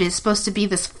trilogy is supposed to be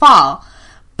this fall,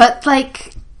 but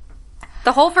like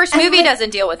the whole first movie doesn't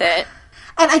deal with it.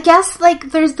 And I guess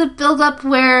like there's the build up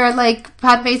where like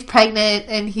Padme's pregnant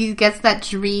and he gets that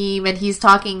dream and he's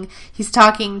talking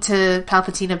to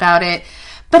Palpatine about it.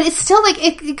 But it's still like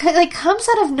it like comes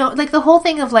out of no, like the whole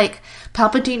thing of like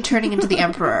Palpatine turning into the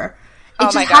Emperor. It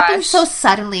just happens so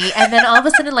suddenly, and then all of a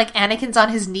sudden, like Anakin's on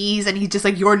his knees, and he's just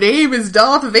like, "Your name is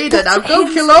Darth Vader. Now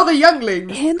go kill all the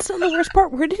younglings." And so the worst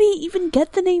part, where did he even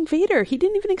get the name Vader? He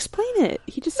didn't even explain it.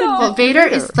 He just said, "Well, Vader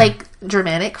is like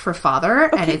Germanic for father,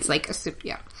 and it's like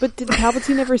But did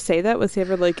Palpatine ever say that? Was he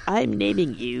ever like, "I'm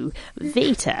naming you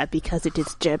Vader because it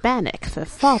is Germanic for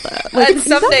father"? Like, and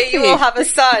someday you will have a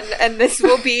son, and this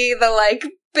will be the like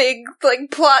big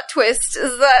like plot twist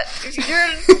is that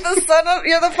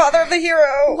you're the father of the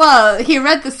hero. Well, he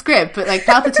read the script, but like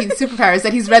Palpatine's superpower is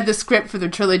that he's read the script for the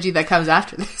trilogy that comes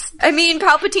after this. I mean,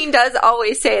 Palpatine does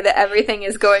always say that everything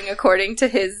is going according to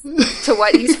to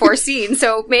what he's foreseen,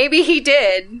 so maybe he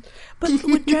did. But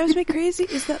what drives me crazy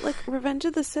is that like Revenge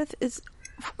of the Sith is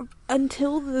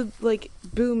until the like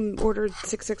boom Order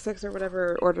 666 or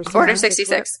whatever Order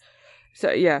 66.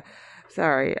 So yeah.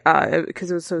 Sorry,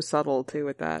 because it was so subtle too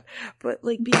with that. But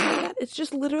like beyond that, it's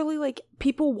just literally like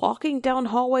people walking down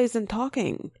hallways and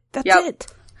talking. That's it.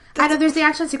 I know there's the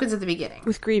action sequence at the beginning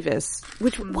with Grievous.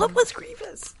 What was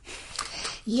Grievous?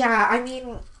 Yeah, I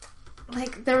mean,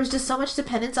 like there was just so much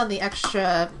dependence on the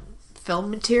extra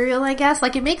film material. I guess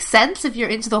like it makes sense if you're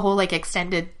into the whole like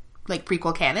extended like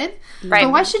prequel canon, right?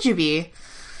 But why should you be?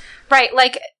 Right,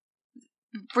 like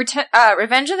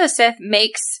Revenge of the Sith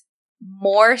makes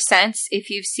more sense if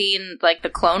you've seen like the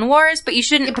Clone Wars, but you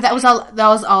shouldn't. Yeah, but that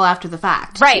was all after the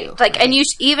fact, right? Too, like, and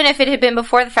even if it had been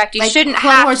before the fact, you shouldn't.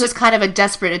 Clone Wars was kind of a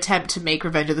desperate attempt to make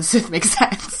Revenge of the Sith make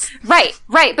sense, right?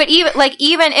 But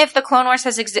even if the Clone Wars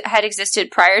had existed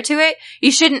prior to it,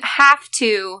 you shouldn't have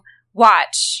to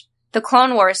watch the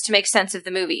Clone Wars to make sense of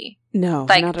the movie. No,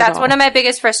 like not at that's all. one of my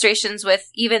biggest frustrations with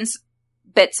even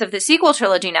bits of the sequel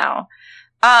trilogy now.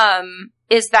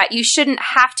 Is that you shouldn't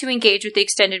have to engage with the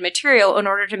extended material in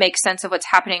order to make sense of what's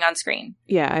happening on screen.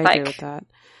 Yeah, I agree with that.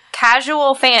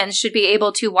 casual fans should be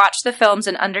able to watch the films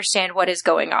and understand what is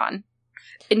going on.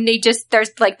 And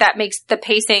there's like, that makes the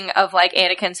pacing of like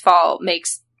Anakin's fall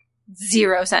makes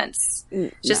zero sense.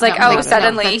 Just like,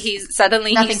 suddenly he's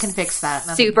nothing can fix that.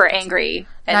 Super angry.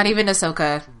 Not even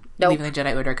Ahsoka leaving the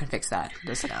Jedi Order can fix that.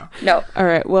 Just no. No. All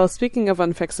right. Well, speaking of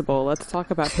unfixable, let's talk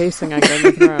about pacing on Game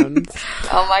of Thrones.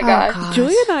 Oh my god.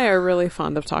 Julia and I are really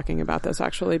fond of talking about this,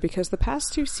 actually, because the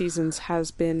past 2 seasons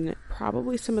has been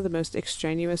probably some of the most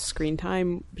extraneous screen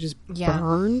time, just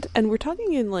burned. And we're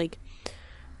talking in like,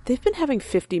 they've been having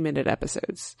 50-minute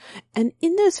episodes. And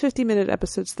in those 50-minute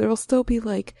episodes, there will still be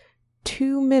like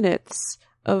 2 minutes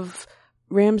of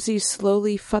Ramsay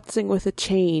slowly futzing with a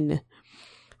chain.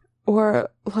 Or,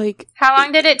 like... How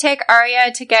long did it take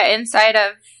Arya to get inside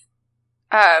of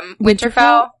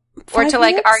Winterfell? Or to,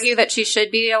 like, argue that she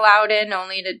should be allowed in,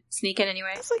 only to sneak in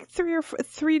anyway? It's like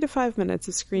 3 to 5 minutes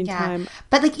of screen time.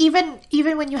 But, like, even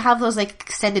when you have those, like,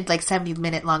 extended, like,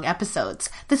 70-minute long episodes,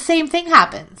 the same thing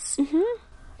happens. Mm-hmm.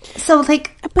 So,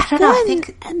 like, I don't know, I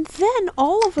think... And then,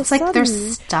 all of a sudden... It's like their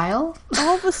style?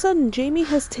 All of a sudden, Jaime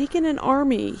has taken an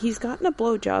army. He's gotten a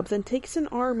blowjob, then takes an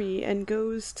army and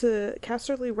goes to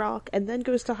Casterly Rock, and then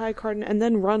goes to High Garden, and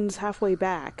then runs halfway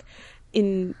back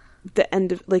in the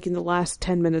end of, like, in the last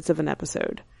 10 minutes of an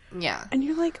episode. Yeah. And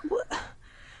you're like, what?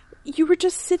 You were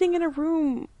just sitting in a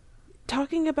room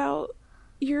talking about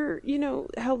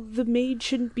how the maid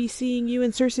shouldn't be seeing you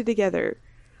and Cersei together.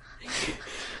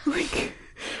 Like...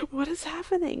 What is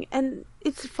happening? And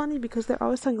it's funny because they're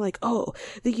always saying like, oh,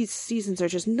 these seasons are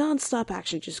just nonstop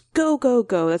action, just go, go,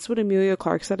 go. That's what Emilia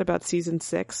Clarke said about season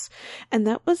 6. And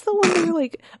that was the one where you're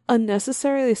like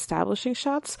unnecessarily establishing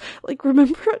shots. Like,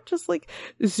 remember it just like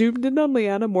zoomed in on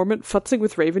Lyanna Mormont futzing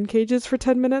with raven cages for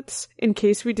 10 minutes in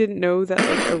case we didn't know that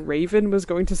like a raven was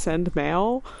going to send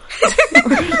mail.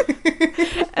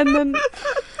 And then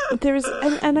there's,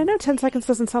 and I know 10 seconds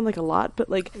doesn't sound like a lot, but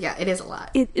like... Yeah, it is a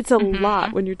lot. It's a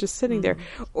lot when you're just sitting there.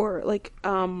 Or like,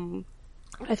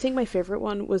 I think my favorite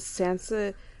one was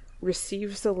Sansa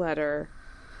receives the letter,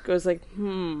 goes like,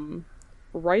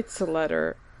 writes the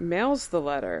letter, mails the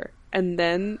letter, and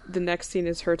then the next scene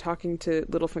is her talking to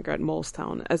Littlefinger at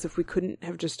Molestown, as if we couldn't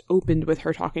have just opened with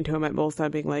her talking to him at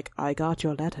Molestown being like, I got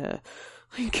your letter.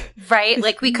 Like, right?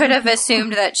 Like, we could have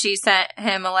assumed that she sent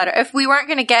him a letter. If we weren't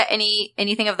going to get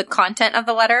anything of the content of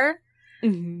the letter,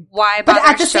 why bother? But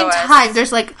at the same time,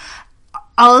 there's like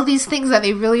all of these things that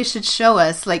they really should show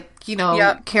us, like,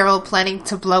 Carol planning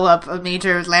to blow up a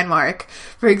major landmark,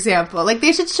 for example. Like,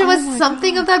 they should show us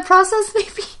something of that process,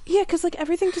 maybe. Yeah, because, like,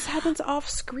 everything just happens off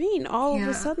screen. All of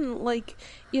a sudden, like,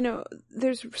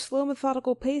 there's slow,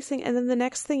 methodical pacing, and then the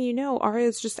next thing you know,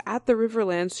 Arya's just at the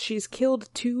Riverlands. She's killed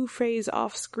 2 Freys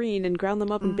off screen and ground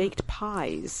them up and baked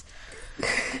pies.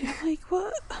 And you're like,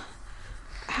 what?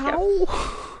 How? Yep.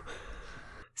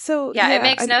 So, it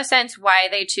makes no sense why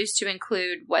they choose to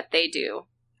include what they do.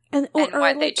 And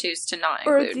what they choose to not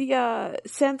include. Or the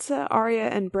Sansa, Arya,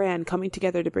 and Bran coming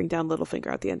together to bring down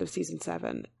Littlefinger at the end of season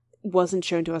 7 wasn't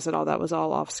shown to us at all. That was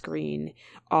all off screen,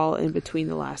 all in between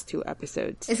the last 2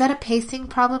 episodes. Is that a pacing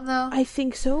problem, though? I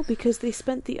think so, because they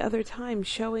spent the other time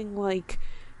showing, like,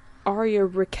 Arya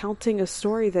recounting a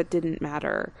story that didn't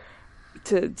matter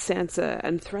to Sansa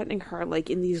and threatening her, like,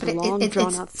 in these long,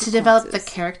 drawn-out sequences. To develop the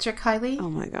character, Kylie? Oh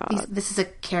my god. This is a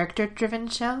character-driven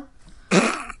show?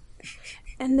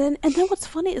 And then what's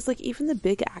funny is, like, even the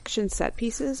big action set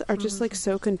pieces are just, like,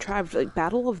 so contrived. Like,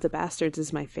 Battle of the Bastards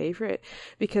is my favorite,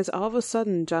 because all of a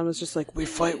sudden, Jon was just like, we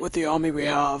fight with the army we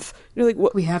have. And you're like,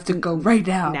 what? We have to go right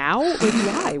now. Now? Like,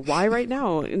 why? Why right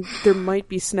now? And there might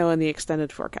be snow in the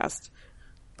extended forecast.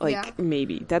 Like,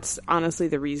 maybe. That's honestly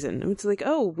the reason. It's like,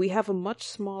 oh, we have a much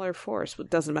smaller force.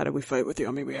 It doesn't matter. We fight with the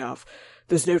army we have.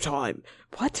 There's no time.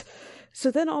 What? So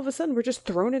then all of a sudden we're just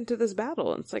thrown into this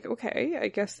battle. And it's like, okay, I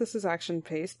guess this is action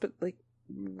paced, but like,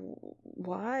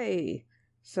 why?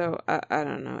 So I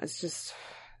don't know. It's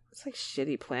like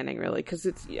shitty planning, really. Because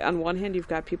it's, on one hand, you've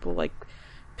got people like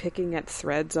picking at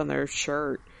threads on their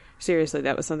shirt. Seriously,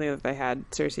 that was something that they had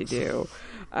Cersei do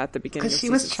at the beginning of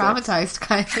season 6. Because she was traumatized,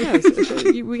 kind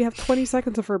of. Yeah, we have 20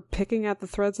 seconds of her picking at the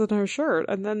threads on her shirt,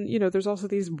 and then, there's also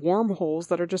these wormholes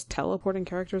that are just teleporting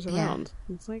characters around.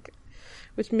 Yeah. It's like,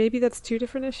 which maybe that's 2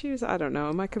 different issues? I don't know.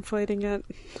 Am I conflating it?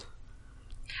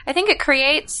 I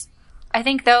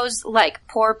think those, like,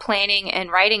 poor planning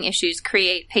and writing issues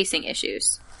create pacing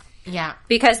issues. Yeah.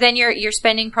 Because then you're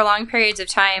spending prolonged periods of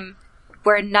time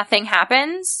where nothing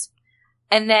happens.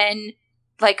 And then,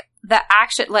 like, the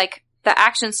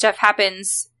action stuff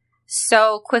happens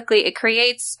so quickly, it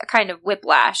creates a kind of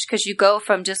whiplash, because you go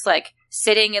from just, like,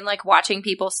 sitting and, like, watching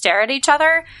people stare at each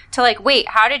other to, like, wait,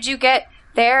 how did you get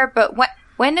there? But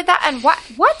When did that end?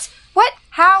 What?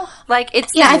 How? Like,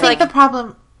 it's... Yeah, I think the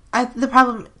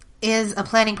problem is a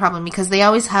planning problem because they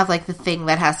always have, like, the thing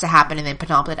that has to happen in the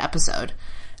penultimate episode.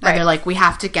 And they're like, we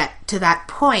have to get to that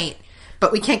point,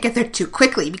 but we can't get there too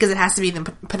quickly because it has to be in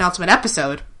the penultimate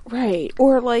episode. Right.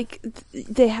 Or, like,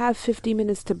 they have 50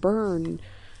 minutes to burn.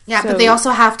 Yeah, but they also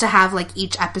have to have, like,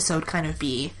 each episode kind of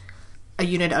be a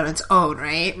unit on its own,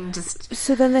 right? And just...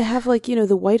 So then they have, like,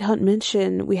 the White Hunt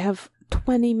mission. We have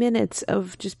 20 minutes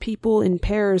of just people in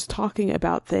pairs talking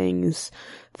about things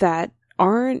that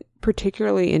aren't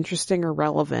particularly interesting or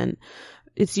relevant.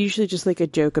 It's usually just, like, a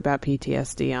joke about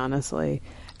PTSD, honestly.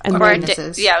 And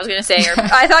penises. Yeah, I was going to say,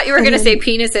 I thought you were going to say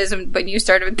penises, but you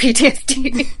started with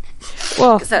PTSD.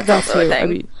 Well, that's also a thing. I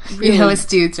mean, really. Us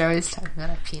dudes are always talking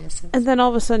about our penises. And then all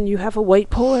of a sudden you have a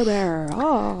white polar bear.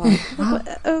 Oh,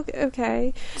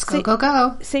 okay. Let's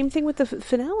go. Same thing with the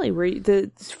finale, where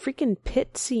the freaking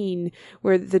pit scene,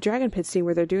 where the dragon pit scene,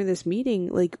 where they're doing this meeting,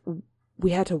 like, we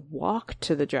had to walk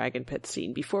to the dragon pit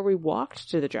scene. Before we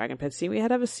walked to the dragon pit scene, we had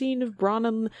to have a scene of Bronn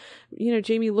and,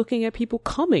 Jaime looking at people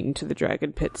coming to the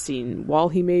dragon pit scene while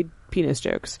he made penis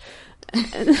jokes.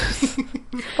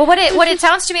 Well, what it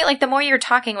sounds to me like, the more you're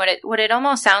talking, what it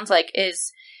almost sounds like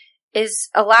is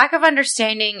a lack of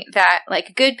understanding that,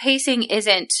 like, good pacing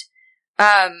isn't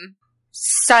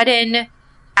sudden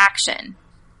action.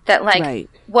 That, like, right.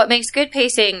 What makes good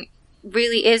pacing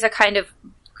really is a kind of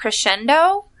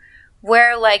crescendo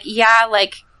where, like, yeah,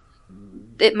 like,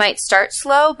 it might start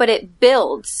slow, but it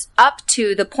builds up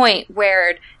to the point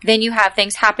where then you have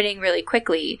things happening really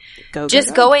quickly.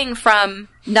 Going from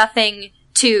nothing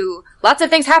to lots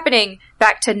of things happening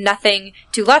back to nothing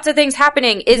to lots of things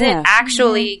happening isn't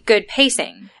actually good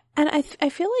pacing. And I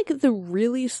feel like the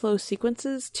really slow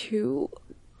sequences too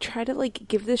try to, like,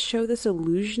 give this show this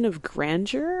illusion of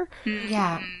grandeur.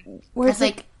 Yeah. Whereas,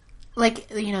 like,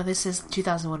 this is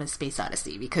 2001: A Space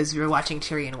Odyssey because we were watching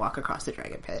Tyrion walk across the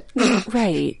dragon pit.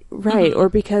 Right. Or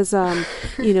because,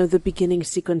 the beginning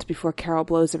sequence before Carol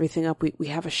blows everything up, we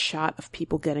have a shot of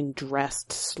people getting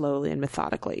dressed slowly and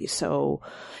methodically. So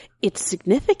it's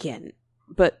significant,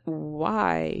 but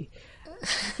why?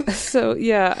 So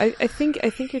yeah, I think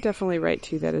you're definitely right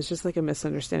too. That is just like a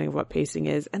misunderstanding of what pacing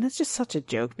is, and it's just such a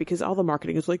joke because all the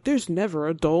marketing is like, there's never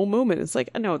a dull moment. It's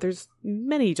like, no, there's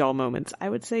many dull moments. I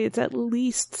would say it's at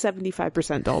least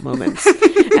 75% dull moments,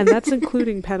 and that's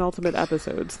including penultimate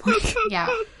episodes. Like, yeah.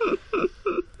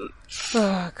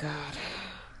 Oh god.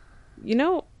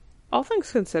 All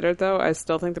things considered, though, I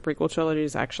still think the prequel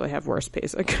trilogies actually have worse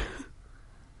pacing.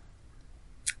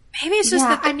 Maybe it's just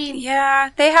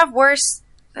they have worse.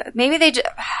 Maybe they just,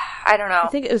 I don't know. I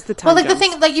think it was the time. Well, like, jumps.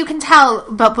 the thing, like, you can tell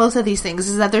about both of these things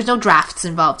is that there's no drafts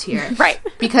involved here. Right.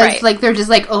 Because, like, they're just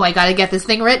like, oh, I gotta get this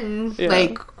thing written. Yeah.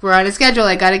 Like, we're on a schedule,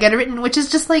 I gotta get it written, which is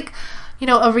just, like,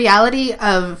 a reality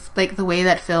of, like, the way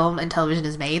that film and television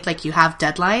is made. Like, you have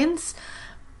deadlines,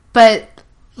 but,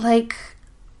 like,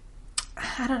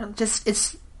 I don't know, just,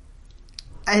 it's,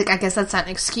 I guess that's not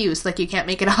an excuse. Like, you can't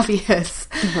make it obvious.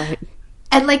 Right.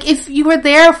 And, like, if you were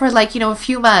there for, like, a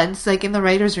few months, like, in the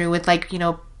writer's room with, like,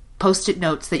 Post-it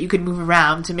notes that you could move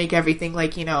around to make everything,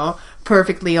 like,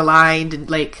 perfectly aligned and,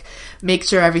 like, make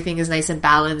sure everything is nice and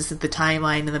balanced with the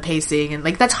timeline and the pacing. And,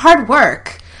 like, that's hard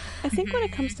work. I think what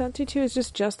it comes down to, too, is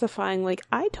just justifying, like,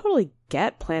 I totally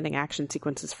get planning action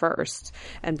sequences first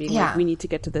and being like, we need to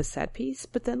get to this set piece.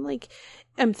 But then, like,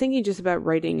 I'm thinking just about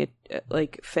writing it,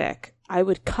 like, fic. I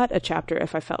would cut a chapter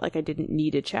if I felt like I didn't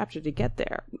need a chapter to get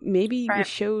there. Maybe the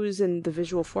shows and the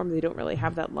visual form, they don't really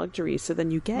have that luxury. So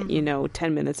then you get,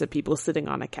 10 minutes of people sitting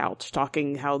on a couch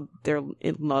talking how they're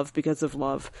in love because of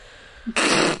love.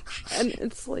 And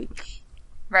it's like...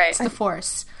 Right. It's the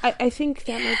force. I think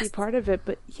that might be part of it.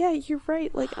 But yeah, you're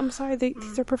right. Like, I'm sorry,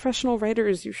 these are professional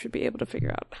writers. You should be able to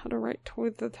figure out how to write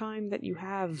toward the time that you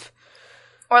have.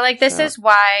 Or, like, this is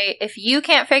why, if you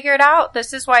can't figure it out,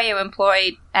 this is why you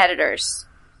employ editors.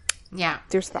 Yeah.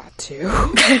 There's that, too.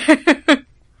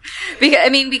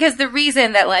 because the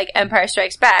reason that, like, Empire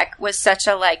Strikes Back was such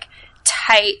a, like,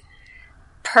 tight,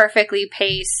 perfectly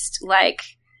paced, like,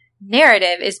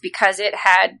 narrative is because it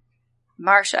had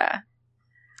Marsha.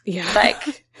 Yeah.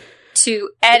 Like, to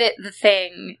edit the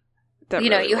thing, that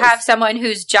you have someone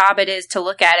whose job it is to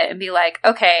look at it and be like,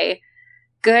 okay,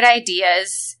 good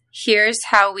ideas. Here's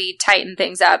how we tighten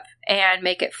things up and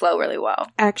make it flow really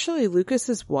well. Actually,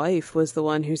 Lucas's wife was the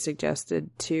one who suggested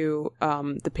to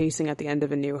the pacing at the end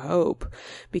of A New Hope,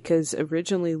 because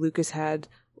originally Lucas had,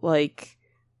 like,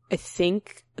 I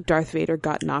think Darth Vader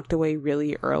got knocked away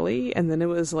really early, and then it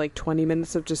was like 20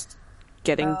 minutes of just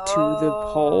getting to the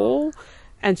pole.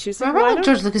 And she's like, remember when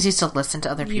George Lucas used to listen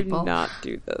to other people? You not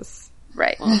do this.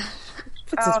 Right. Well,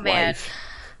 It's his wife.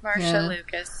 Marcia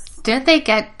Lucas. Didn't they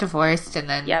get divorced and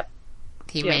then he Yep.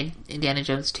 made Indiana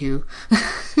Jones 2?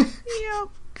 Yeah.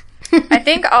 I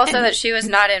think also that she was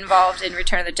not involved in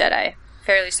Return of the Jedi.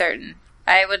 Fairly certain.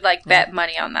 I would bet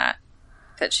money on that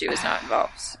she was not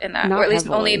involved in that. Not or at least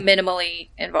heavily. only minimally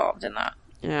involved in that.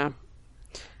 Yeah.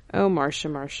 Oh,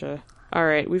 Marcia. All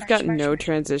right, we've got no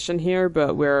transition here,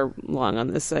 but we're long on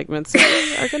this segment, so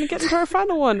we are going to get into our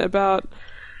final one about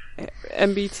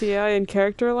MBTI and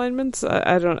character alignments.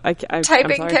 I'm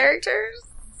Typing sorry. characters?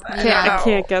 I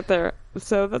can't get there.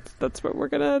 So that's what we're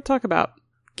going to talk about.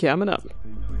 Coming up.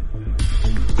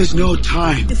 There's no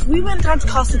time. If we went down to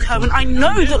Castle Kerwin, I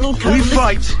know that Lord Kerwin... We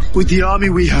fight with the army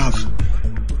we have.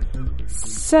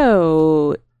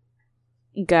 So,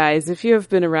 guys, if you have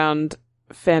been around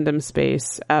fandom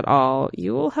space at all,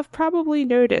 you will have probably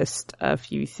noticed a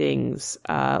few things,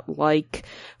 like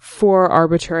 4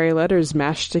 arbitrary letters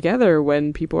mashed together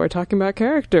when people are talking about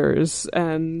characters,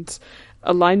 and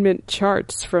alignment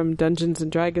charts from Dungeons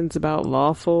and Dragons about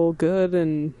lawful good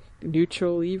and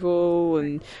neutral evil,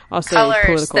 and also colors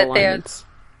political that alignments.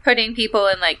 They're putting people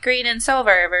in green and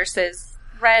silver versus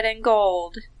red and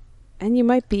gold. And you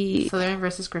might be... Slytherin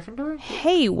versus Gryffindor?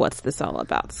 Hey, what's this all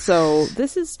about? So,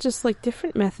 this is just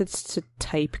different methods to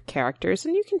type characters,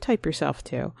 and you can type yourself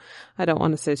too. I don't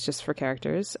want to say it's just for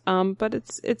characters, but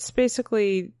it's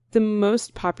basically the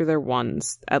most popular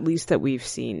ones, at least that we've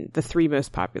seen. The 3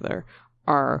 most popular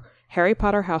are Harry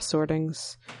Potter house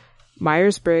sortings,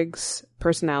 Myers Briggs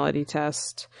personality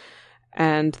test,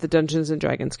 and the Dungeons and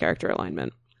Dragons character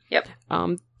alignment. Yep.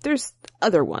 There's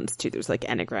other ones too. There's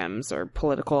enneagrams or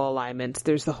political alignments.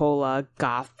 There's the whole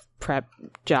goth prep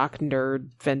jock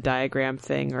nerd Venn diagram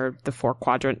thing, or the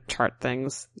 4-quadrant chart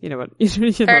things. You know what? You know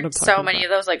what I'm Heard talking so many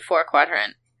about. of those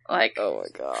 4-quadrant Oh my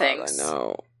god! things.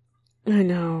 I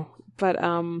know. But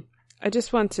I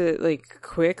just want to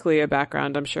quickly a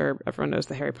background. I'm sure everyone knows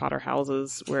the Harry Potter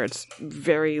houses, where it's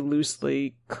very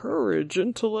loosely courage,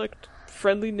 intellect,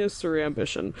 friendliness, or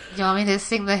ambition. You want me to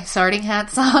sing the Sorting Hat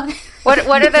song?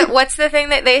 What's the thing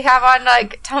that they have on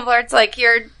Tumblr? It's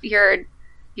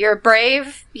you're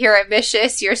brave, you're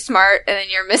ambitious, you're smart, and then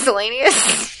you're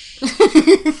miscellaneous.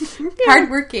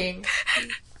 Hardworking.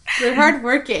 They're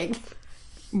hardworking.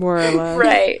 More or less.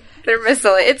 Right. They're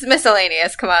it's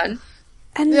miscellaneous, come on.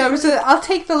 And I'll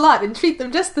take the lot and treat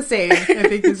them just the same, I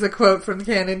think is a quote from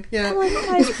canon. Yeah.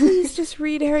 Guys, please just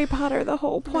read Harry Potter. The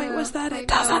whole point was that it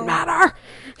doesn't matter.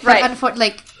 Right.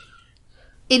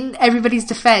 In everybody's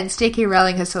defense, J.K.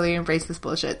 Rowling has totally embraced this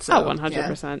bullshit. So,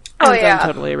 100%. Oh, yeah. I'm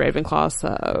totally a Ravenclaw,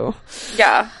 so...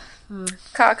 Yeah.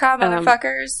 Caw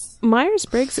motherfuckers. Myers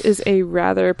Briggs is a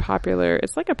rather popular...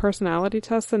 It's a personality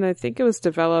test, and I think it was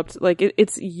developed...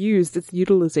 it's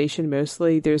utilization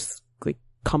mostly. There's,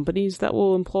 companies that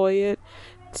will employ it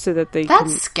so that they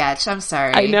That's sketch, I'm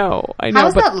sorry. I know. How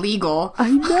is that legal?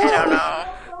 I know. I don't know.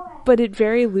 But it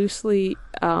very loosely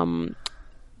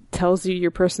tells you your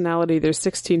personality. There's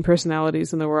 16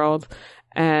 personalities in the world,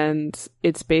 and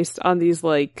it's based on these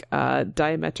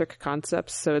diametric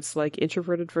concepts. So it's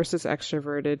introverted versus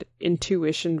extroverted,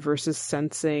 intuition versus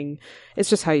sensing. It's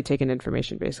just how you take in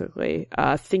information, basically.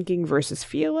 Thinking versus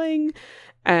feeling,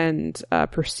 and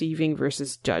perceiving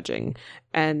versus judging.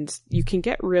 And you can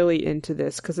get really into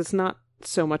this because it's not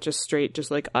so much a straight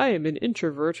just I am an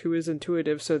introvert who is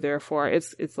intuitive, so therefore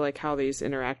it's how these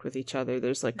interact with each other.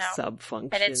 There's sub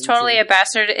functions, and it's totally a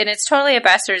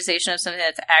bastardization of something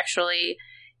that's actually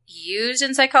used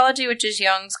in psychology, which is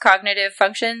Jung's cognitive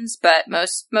functions. But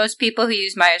most people who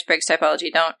use Myers-Briggs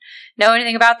typology don't know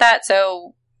anything about that,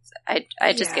 so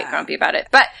I just get grumpy about it.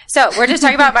 But so we're just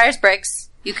talking about Myers-Briggs.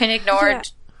 You can ignore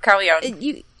Carl Jung.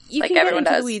 You like can everyone get into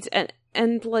does. the weeds, and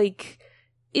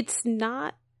it's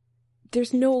not.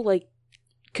 There's no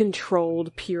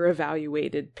controlled, peer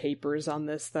evaluated papers on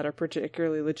this that are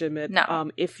particularly legitimate. No.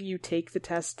 If you take the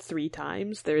test 3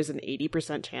 times, there is an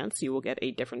 80% chance you will get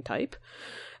a different type.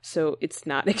 So it's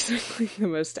not exactly the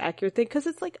most accurate thing, because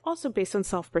it's also based on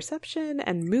self-perception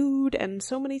and mood and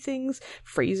so many things,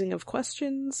 phrasing of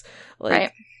questions.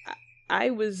 Right. I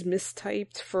was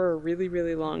mistyped for a really,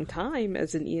 really long time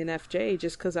as an ENFJ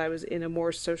just because I was in a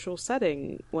more social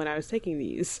setting when I was taking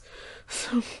these.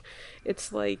 So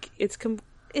it's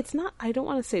it's not, I don't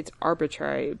want to say it's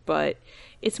arbitrary, but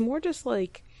it's more just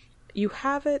you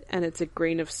have it and it's a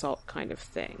grain of salt kind of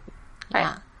thing.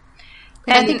 Yeah.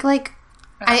 And I think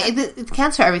it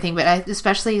counts for everything, but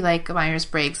especially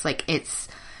Myers-Briggs,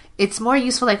 it's more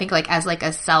useful, I think, as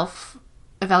a self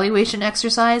evaluation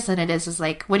exercise than it is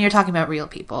when you're talking about real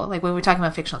people. When we're talking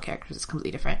about fictional characters, it's completely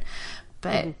different.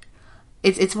 But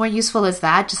it's more useful as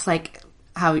that, just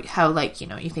how like, you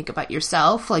know, you think about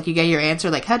yourself, like you get your answer,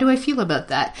 like, how do I feel about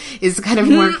that, is kind of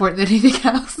more important than anything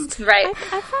else. Right.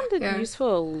 I found it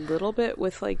useful a little bit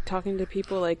with like talking to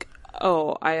people like,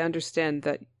 oh, I understand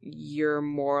that you're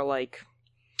more like,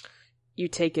 you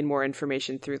take in more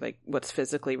information through like what's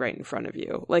physically right in front of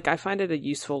you. Like I find it a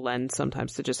useful lens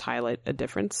sometimes to just highlight a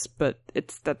difference, but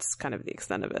that's kind of the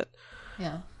extent of it.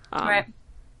 Yeah. Right.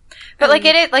 But like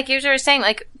like you were saying,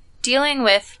 like dealing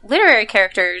with literary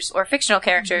characters or fictional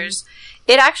characters,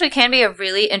 it actually can be a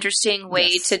really interesting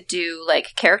way to do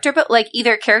like character, but like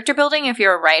either character building if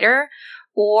you're a writer,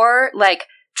 or like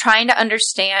trying to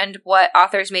understand what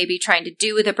authors may be trying to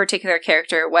do with a particular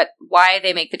character, why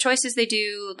they make the choices they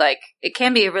do. Like it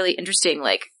can be a really interesting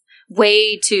like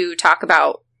way to talk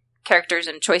about characters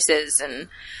and choices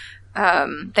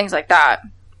and things like that.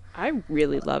 I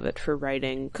really love it for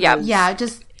writing. Yeah,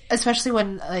 just especially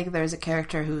when like there's a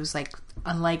character who's like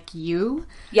unlike you.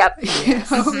 Yep. You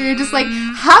know, you're just like,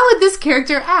 how would this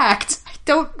character act? I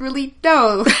don't really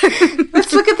know.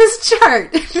 Let's look at this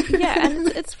chart. Yeah, and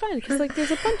it's fun because like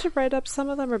there's a bunch of write-ups. Some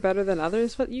of them are better than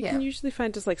others, but you can usually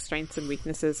find just like strengths and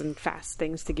weaknesses and fast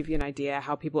things to give you an idea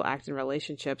how people act in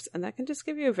relationships, and that can just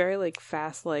give you a very like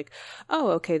fast like,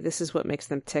 oh, okay, this is what makes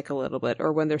them tick a little bit,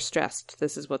 or when they're stressed,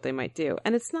 this is what they might do.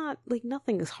 And it's not like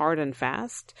nothing is hard and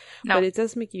fast, but it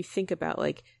does make you think about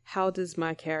like, how does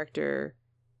my character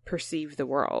perceive the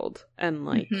world, and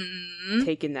like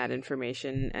take in that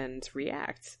information and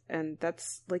react. And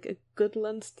that's like a good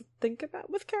lens to think about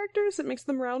with characters. It makes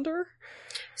them rounder.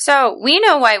 So we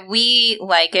know why we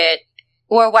like it,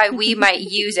 or why we might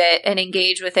use it and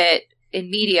engage with it in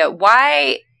media.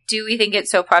 Why do we think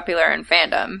it's so popular in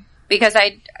fandom? Because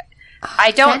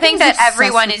I don't think that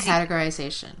everyone is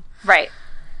categorization. Right.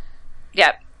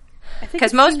 Yep.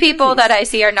 Because most people that I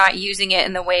see are not using it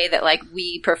in the way that, like,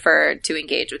 we prefer to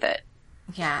engage with it.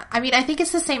 Yeah. I mean, I think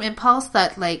it's the same impulse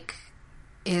that, like,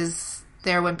 is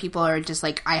there when people are just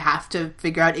like, I have to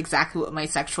figure out exactly what my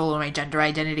sexual or my gender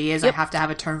identity is. Yep. I have to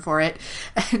have a term for it.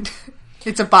 And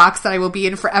it's a box that I will be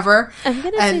in forever. I'm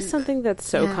going to say something that's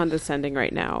so condescending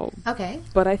right now. Okay.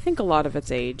 But I think a lot of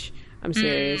it's age. I'm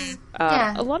serious.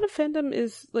 A lot of fandom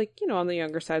is like, you know, on the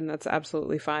younger side, and that's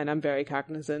absolutely fine. I'm very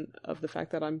cognizant of the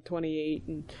fact that I'm 28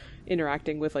 and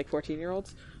interacting with like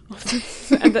 14-year-olds.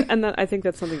 and I think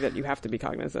that's something that you have to be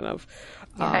cognizant of.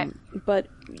 But,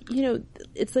 you know,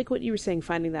 it's like what you were saying,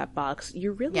 finding that box.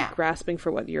 You're really grasping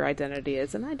for what your identity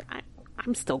is, and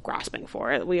I'm still grasping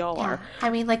for it. We all are.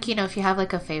 I mean, like, you know, if you have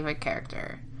like a favorite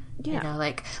character, you know,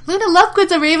 like, Luna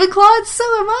Lovegood's a Ravenclaw, and so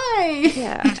am I.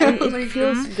 Yeah, and it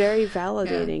feels very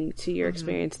validating to your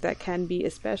experience. That can be,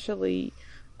 especially,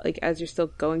 like, as you're still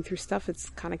going through stuff, it's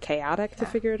kind of chaotic to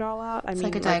figure it all out. It's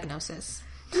like a diagnosis.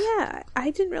 Yeah, I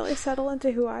didn't really settle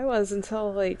into who I was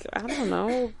until, like, I don't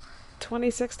know,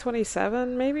 26,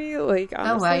 27, maybe? Like,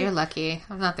 honestly. Oh, wow, you're lucky.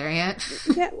 I'm not there yet.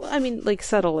 Yeah, well, I mean, like,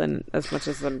 settle in as much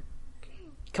as I'm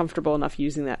comfortable enough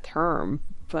using that term.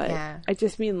 But I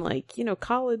just mean, like, you know,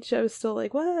 college, I was still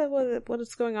like, what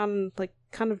is going on? Like,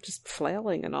 kind of just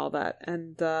flailing and all that.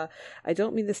 And I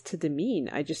don't mean this to demean.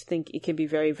 I just think it can be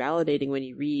very validating when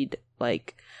you read,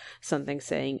 like, something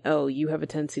saying, oh, you have a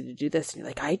tendency to do this. And you're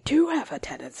like, I do have a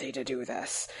tendency to do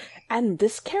this. And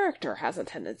this character has a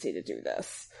tendency to do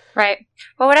this. Right.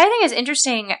 Well, what I think is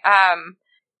interesting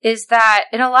is that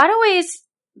in a lot of ways,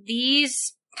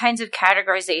 these kinds of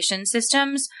categorization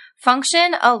systems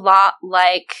function a lot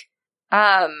like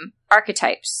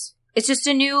archetypes. It's just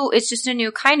a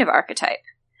new kind of archetype.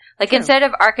 Like, instead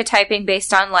of archetyping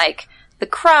based on like the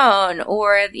crone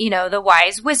or, you know, the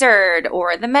wise wizard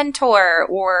or the mentor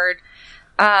or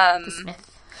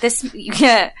the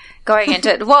smith. Going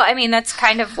into, well, I mean, that's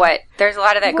kind of what, there's a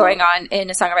lot of that going on in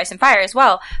A Song of Ice and Fire as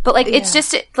well. But like, it's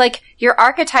just like your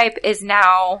archetype is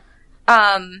now,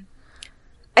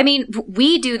 I mean,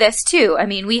 we do this too. I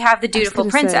mean, we have the dutiful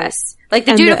princess. Like,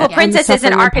 the dutiful princess is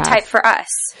an archetype for us.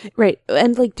 Right.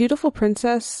 And, like, dutiful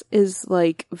princess is,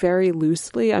 like, very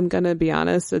loosely, I'm gonna be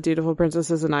honest, a dutiful princess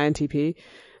is an INTP.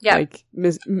 Yeah. Like,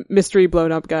 mystery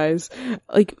blown up guys.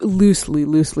 Like, loosely.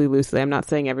 I'm not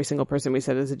saying every single person we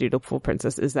said is a dutiful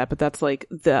princess is that, but that's, like,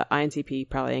 the INTP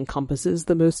probably encompasses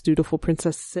the most dutiful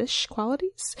princess-ish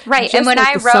qualities. Right. Just and when like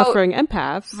I wrote suffering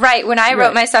empath. Right. When I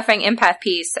wrote my suffering empath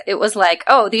piece, it was like,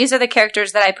 oh, these are the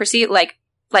characters that I perceive, like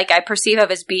I perceive of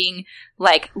as being,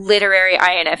 like, literary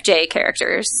INFJ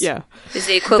characters. Yeah. Is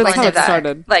the equivalent of that.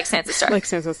 Started. Like Sansa Stark. Like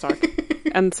Sansa Stark.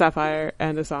 And Sapphire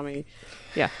and Asami.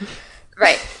 Yeah.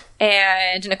 Right.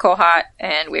 And Nicole Hott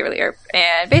and Waverly Earp.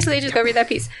 And basically just go read that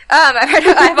piece.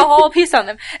 I have a whole piece on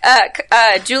them.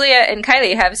 Julia and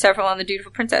Kylie have several on the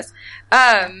Dutiful Princess.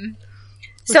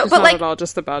 So, but not at all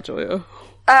just about Julia.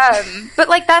 But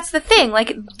like that's the thing.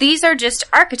 Like these are just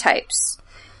archetypes,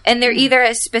 and they're either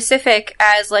as specific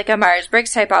as like a Myers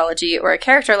Briggs typology or a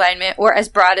character alignment, or as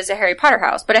broad as a Harry Potter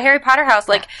house. But a Harry Potter house,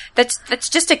 like that's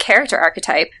just a character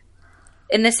archetype.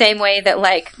 In the same way that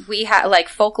like we have like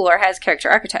folklore has character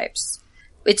archetypes.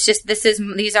 It's just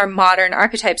these are modern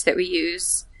archetypes that we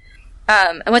use.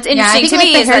 And what's interesting to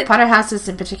me is the Harry Potter houses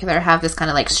in particular have this kind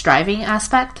of like striving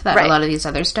aspect that a lot of these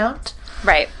others don't.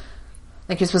 Right.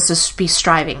 Like you're supposed to be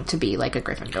striving to be like a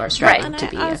Gryffindor, striving to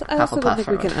be a Hufflepuff. I also don't think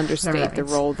we can understate the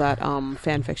role that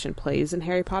fan fiction plays in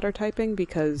Harry Potter typing,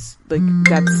 because like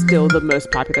that's still the most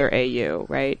popular AU,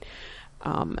 right?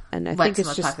 And I think it's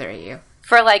most just popular AU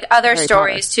for like other Harry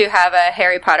stories Potter. to have a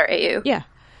Harry Potter AU. Yeah.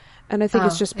 And I think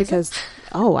it's just because...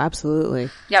 Oh, absolutely.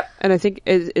 Yep. And I think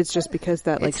it's just because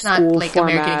that, like, it's school not like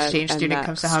format American exchange and student that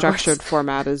comes to Hogwarts. structured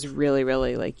format is really,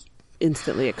 really, like,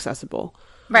 instantly accessible.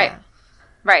 Right. Yeah.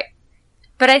 Right.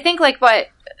 But I think, like, what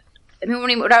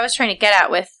I was trying to get at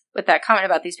with that comment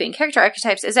about these being character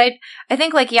archetypes is I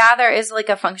think, like, yeah, there is, like,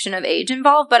 a function of age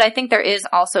involved, but I think there is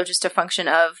also just a function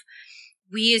of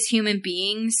we as human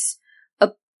beings,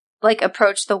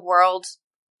 approach the world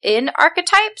in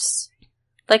archetypes.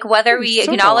 Like, whether we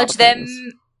acknowledge them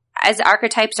as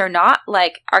archetypes or not,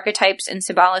 like, archetypes and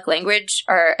symbolic language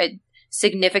are a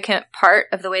significant part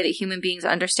of the way that human beings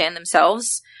understand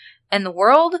themselves and the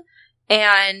world.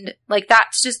 And, like,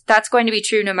 that's going to be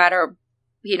true no matter,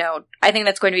 I think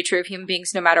that's going to be true of human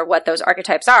beings no matter what those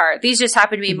archetypes are. These just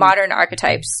happen to be modern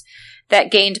archetypes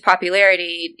that gained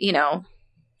popularity,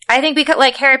 I think because,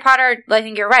 like, Harry Potter, I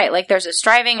think you're right. Like, there's a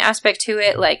striving aspect to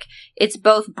it. Like, it's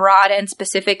both broad and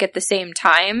specific at the same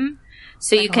time.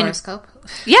 So like you can... horoscope?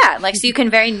 Yeah, like, so you can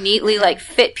very neatly, like,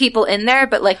 fit people in there,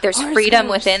 but, like, there's freedom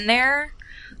within there.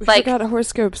 We like forgot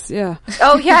horoscopes, yeah.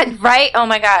 Oh, yeah, right? Oh,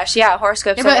 my gosh, yeah,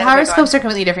 horoscopes. Yeah, but horoscopes are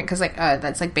completely different because, like,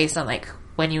 that's, like, based on, like,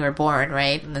 when you were born,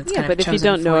 right? And that's kind of but if you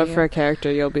don't know it for a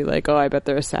character, you'll be like, oh, I bet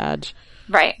they're a Sag.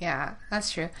 Right. Yeah,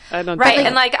 that's true. I don't right, think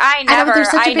and like I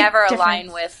never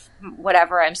align with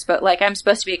whatever I'm supposed. Like I'm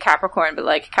supposed to be a Capricorn, but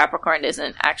like Capricorn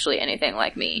isn't actually anything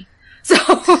like me. So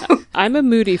I'm a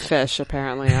moody fish,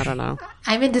 apparently. I don't know.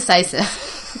 I'm indecisive,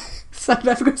 so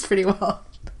that goes pretty well.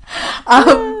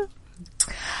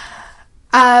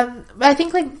 I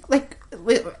think like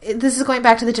this is going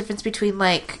back to the difference between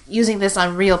like using this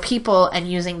on real people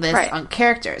and using this on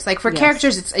characters. Like for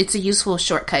characters, it's a useful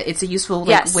shortcut. It's a useful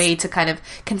way to kind of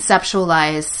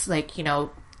conceptualize, like, and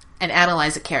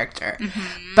analyze a character.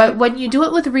 Mm-hmm. But when you do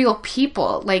it with real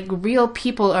people, like real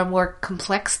people are more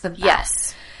complex than that.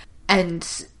 Yes. And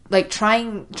like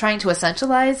trying to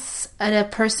essentialize a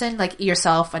person, like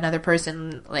yourself, another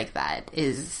person like that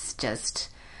is just...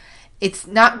 It's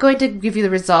not going to give you the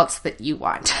results that you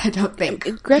want, I don't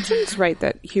think. Gretchen's right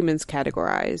that humans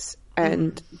categorize,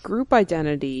 and group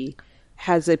identity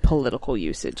has a political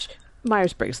usage.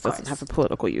 Myers Briggs doesn't have a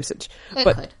political usage,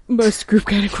 but most group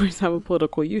categories have a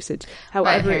political usage.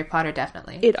 However, Harry Potter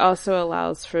definitely. It also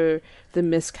allows for the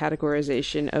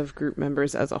miscategorization of group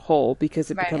members as a whole, because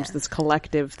it becomes this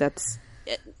collective that's...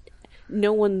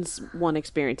 No one's one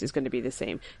experience is going to be the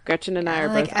same. Gretchen and I are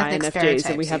both INFJs,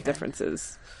 and we have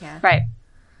differences. Yeah. Right.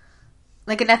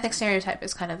 Like an ethnic stereotype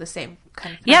is kind of the same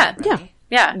kind of thing. Yeah. Really.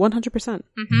 Yeah. 100%.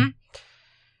 Mm-hmm.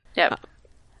 Yep.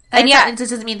 And it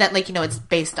doesn't mean that, like, it's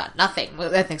based on nothing.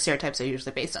 Ethnic stereotypes are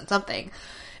usually based on something.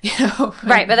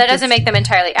 Right, but that doesn't make them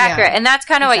entirely accurate. Yeah, and that's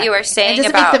kind of what you were saying about...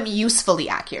 It doesn't make them usefully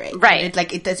accurate. Right.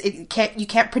 You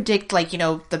can't predict, like,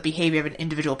 the behavior of an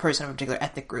individual person of a particular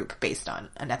ethnic group based on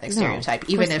an ethnic stereotype,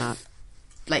 even if,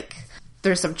 like,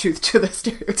 there's some truth to the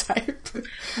stereotype.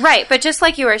 Right, but just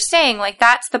like you were saying, like,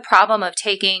 that's the problem of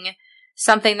taking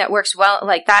something that works well,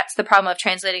 like, that's the problem of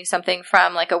translating something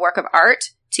from, like, a work of art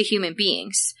to human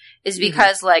beings, is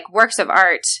because, like, works of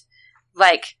art,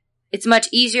 like... It's much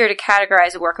easier to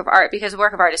categorize a work of art because a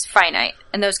work of art is finite,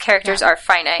 and those characters are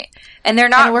finite, and they're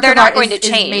not going to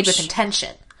change. Is made with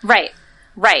intention, right?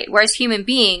 Whereas human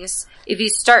beings, if you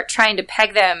start trying to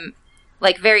peg them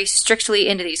like very strictly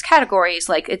into these categories,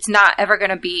 like it's not ever going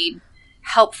to be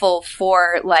helpful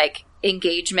for like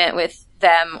engagement with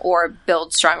them or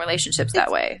build strong relationships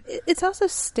that way. It's also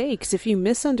stakes. If you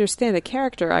misunderstand a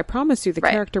character, I promise you the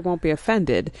character won't be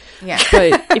offended. Yeah.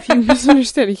 But if you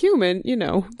misunderstand a human,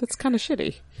 that's kind of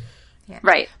shitty. Yeah.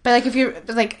 Right. But if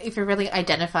you're really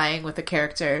identifying with a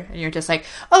character and you're just like,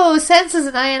 oh, Sansa's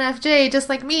an INFJ just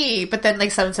like me, but then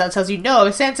like someone tells you, no,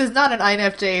 Sansa's not an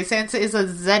INFJ. Sansa is a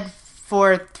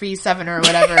Z437 or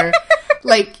whatever.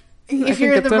 Like, if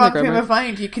you're in the wrong frame of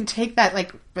mind, you can take that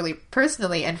like really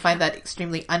personally and find that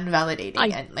extremely unvalidating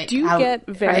and like do how get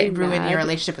very ruin mad. your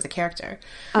relationship with a character.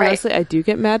 Honestly, I do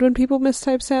get mad when people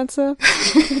mistype Sansa,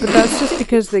 but that's just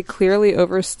because they clearly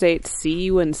overstate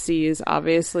C when C is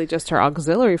obviously just her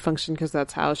auxiliary function because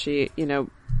that's how she,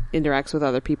 interacts with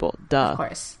other people. Duh. Of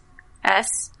course. S,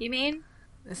 you mean?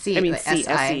 C, I mean like C,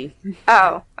 SI.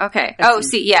 Oh, okay. Oh,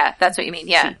 C, yeah, that's what you mean.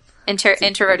 Yeah.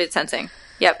 Introverted sensing.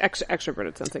 Yep.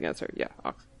 Extroverted sensing answer. Yeah.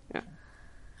 Yeah.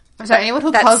 I'm sorry, anyone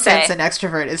who calls Sansa an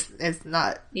extrovert is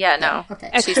not... Yeah, no. Okay.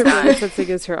 Extroverted sensing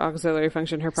is her auxiliary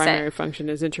function. Her primary function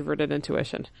is introverted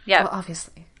intuition. Yeah. Well,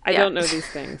 obviously. I don't know these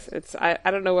things. I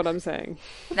don't know what I'm saying.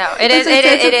 No, it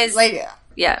is. Like,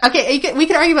 yeah. Okay, we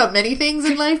can argue about many things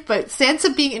in life, but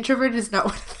Sansa being introverted is not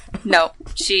one of them. No,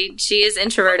 she is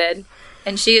introverted,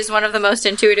 and she is one of the most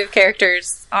intuitive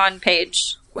characters on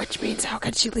page. Which means, how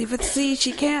can she leave with C?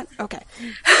 She can't. Okay.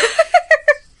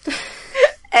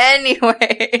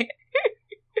 Anyway.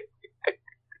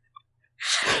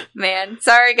 Man,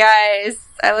 sorry guys.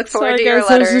 I look forward to your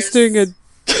letters. I was just doing a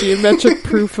geometric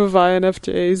proof of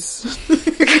INFJs.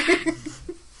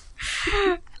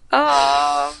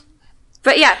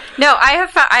 But yeah, no, I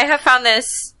have found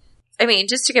this. I mean,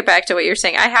 just to get back to what you're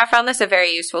saying, I have found this a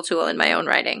very useful tool in my own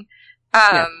writing.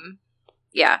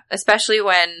 Yeah, especially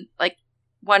when like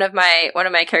one of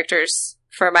my characters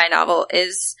for my novel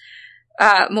is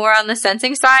more on the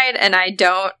sensing side, and I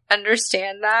don't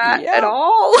understand that at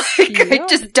all. I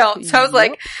just don't. So I was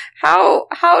like,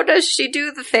 how does she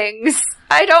do the things?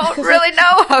 I don't really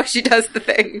know how she does the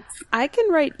things. I can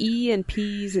write E and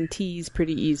P's and T's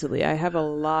pretty easily. I have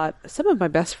some of my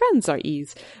best friends are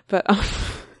E's, but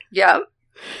yeah.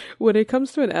 When it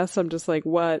comes to an S, I'm just like,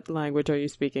 what language are you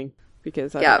speaking?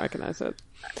 Because I don't recognize it.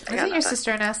 Isn't your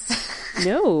sister an S?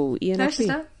 No, E and No, F. she's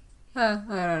not? I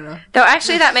don't know. Though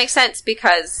actually that makes sense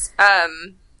because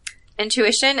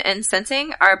intuition and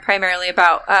sensing are primarily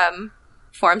about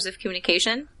forms of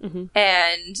communication. Mm-hmm.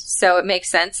 And so it makes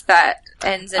sense that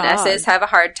N's and S's have a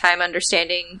hard time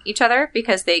understanding each other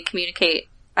because they communicate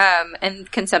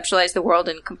and conceptualize the world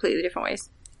in completely different ways.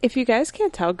 If you guys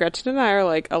can't tell, Gretchen and I are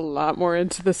like a lot more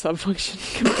into the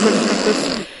subfunction component of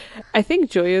this. I think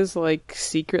Julia's like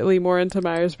secretly more into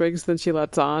Myers Briggs than she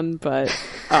lets on, but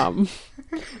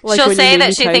like she'll say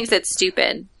that she thinks it's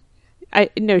stupid.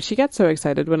 No, she got so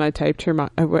excited when I typed her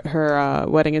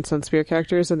Wedding and Sunspear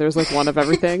characters, and there was like one of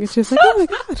everything, and she was like, "Oh my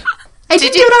god!" I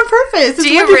did do it on purpose. It's do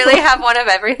you wonderful. really have one of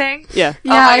everything? Yeah. Oh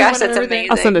my gosh, that's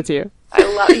amazing. I'll send it to you. I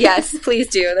love. Yes, please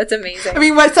do. That's amazing. I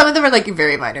mean, some of them are like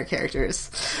very minor characters,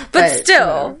 but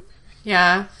still,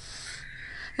 yeah.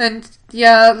 And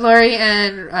yeah, Lori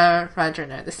and Roger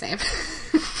are the same.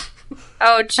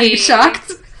 Oh, gee. Are you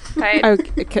shocked?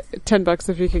 $10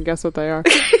 if you can guess what they are.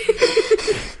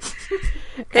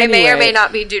 They may or may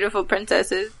not be dutiful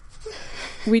princesses.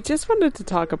 We just wanted to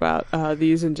talk about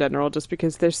these in general, just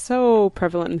because they're so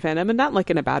prevalent in fandom, and not like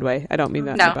in a bad way. I don't mean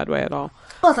that in a bad way at all.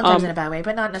 Well, sometimes in a bad way,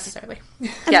 but not necessarily.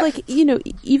 And like,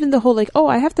 even the whole like, oh,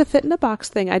 I have to fit in a box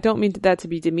thing. I don't mean that to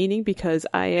be demeaning, because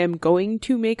I am going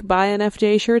to make buy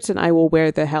NFJ shirts, and I will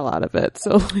wear the hell out of it.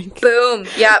 So like, boom.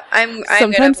 Yep. I'm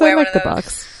sometimes gonna wear I like one of the those.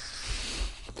 box.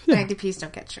 90Ps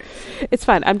don't get shirts. It's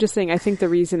fine. I'm just saying, I think the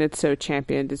reason it's so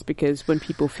championed is because when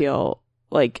people feel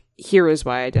like, here is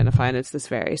why I identify, and it's this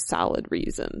very solid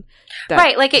reason.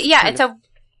 Right. Like,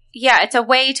 it's a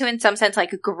way to, in some sense,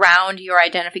 like, ground your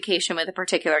identification with a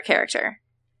particular character.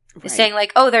 Right. Saying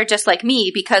like, oh, they're just like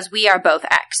me because we are both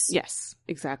X. Yes,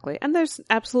 exactly. And there's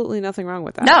absolutely nothing wrong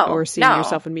with that. No. Or seeing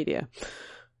yourself in media.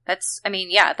 That's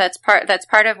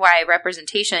part of why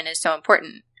representation is so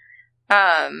important.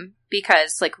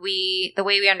 Because like the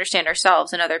way we understand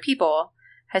ourselves and other people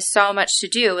has so much to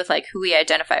do with like who we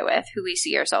identify with, who we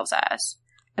see ourselves as,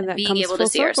 and that being comes able full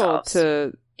to see circle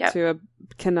ourselves to a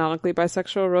canonically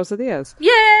bisexual Rosa Diaz.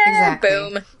 Yeah,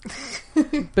 exactly.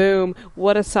 Boom, boom!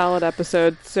 What a solid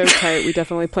episode! So tight. We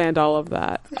definitely planned all of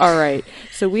that. All right,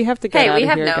 so we have to get out of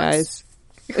here, notes. guys.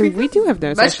 We do have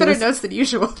notes. Much better notes than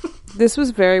usual. This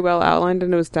was very well outlined,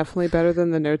 and it was definitely better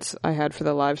than the notes I had for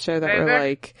the live show that were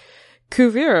like,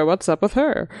 Kuvira, what's up with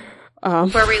her?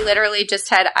 Where we literally just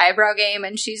had eyebrow game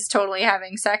and she's totally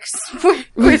having sex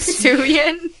with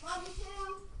Suyin.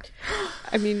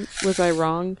 I mean, was I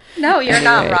wrong? No, you're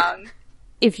not wrong.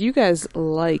 If you guys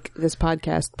like this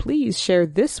podcast, please share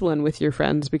this one with your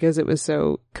friends because it was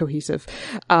so cohesive.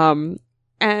 And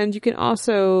you can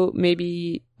also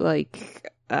maybe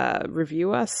like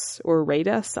review us or rate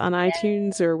us on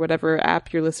iTunes or whatever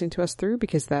app you're listening to us through,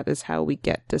 because that is how we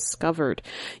get discovered.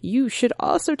 You should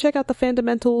also check out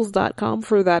thefandamentals.com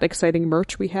for that exciting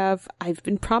merch we have. I've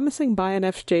been promising buying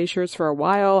FJ shirts for a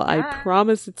while. I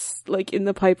promise it's like in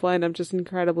the pipeline. I'm just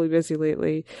incredibly busy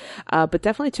lately. But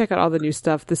definitely check out all the new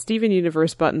stuff. The Steven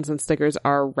Universe buttons and stickers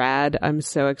are rad. I'm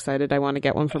so excited. I want to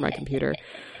get one for my computer.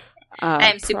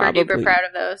 I'm super duper proud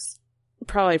of those.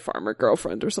 Probably Farmer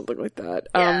Girlfriend or something like that.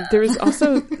 Yeah. There's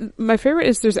also, my favorite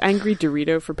is there's Angry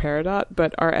Dorito for Peridot,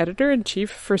 but our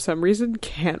editor-in-chief, for some reason,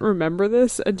 can't remember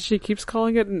this, and she keeps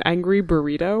calling it an Angry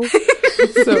Burrito.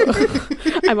 So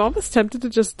I'm almost tempted to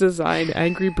just design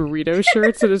Angry Burrito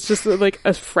shirts, and it's just like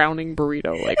a frowning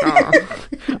burrito, like, oh,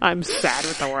 I'm sad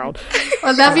with the world.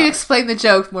 Well, now if you explain the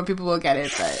joke, more people will get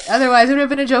it, but otherwise it would have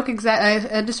been a joke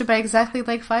understood by exactly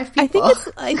like 5 people.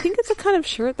 I think it's a kind of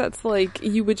shirt that's like,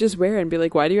 you would just wear and be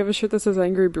like, why do you have a shirt that says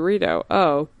Angry Burrito?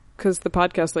 Oh, because the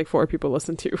podcast like 4 people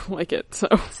listen to like it, so.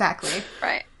 Exactly.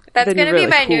 Right. That's going to be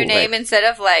my new name, instead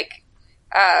of like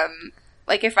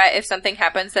if something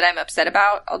happens that I'm upset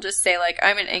about, I'll just say like,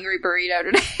 I'm an angry burrito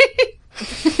today.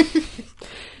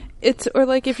 It's, or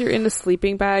like if you're in a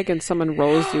sleeping bag and someone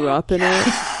rolls you up in it,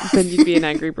 then you'd be an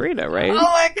angry burrito, right? Oh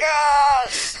my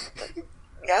gosh!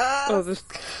 Oh,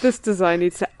 this design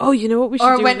needs to. Oh, you know what we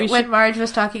should do? Or when Marge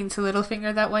was talking to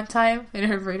Littlefinger that one time in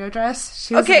her burrito dress,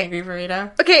 she was an angry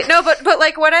burrito. Okay, no, but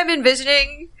like what I'm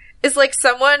envisioning is like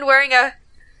someone wearing a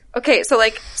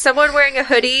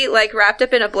hoodie like wrapped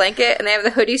up in a blanket, and they have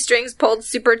the hoodie strings pulled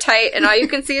super tight, and all you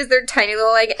can see is their tiny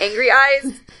little like angry eyes,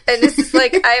 and it's just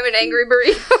like, I am an angry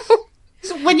burrito.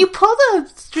 So when you pull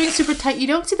the string super tight, you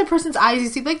don't see the person's eyes, you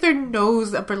see like their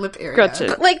nose, upper lip area. Gotcha.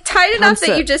 But, like tight enough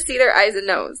that you just see their eyes and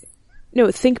nose. No,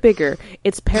 think bigger.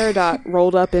 It's Peridot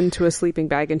rolled up into a sleeping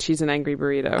bag and she's an angry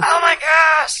burrito. Oh my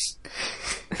gosh!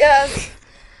 Yes.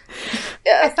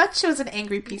 I thought she was an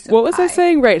angry piece of What was pie. I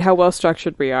saying? Right, how well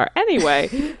structured we are.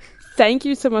 Anyway, thank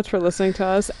you so much for listening to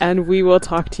us, and we will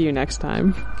talk to you next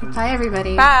time. Goodbye,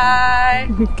 everybody. Bye!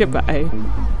 Goodbye.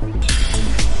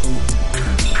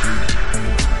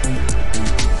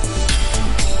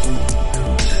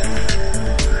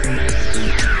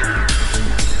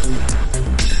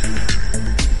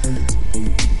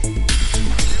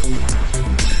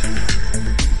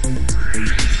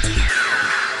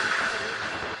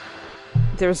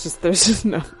 There's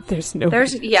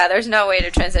no way to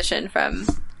transition from.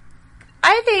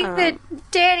 I think that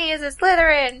Danny is a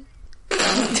Slytherin.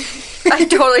 I'm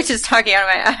totally just talking out of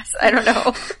my ass. I don't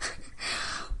know.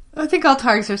 I think all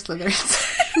Targs are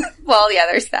Slytherins. Well, yeah,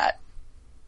 there's that.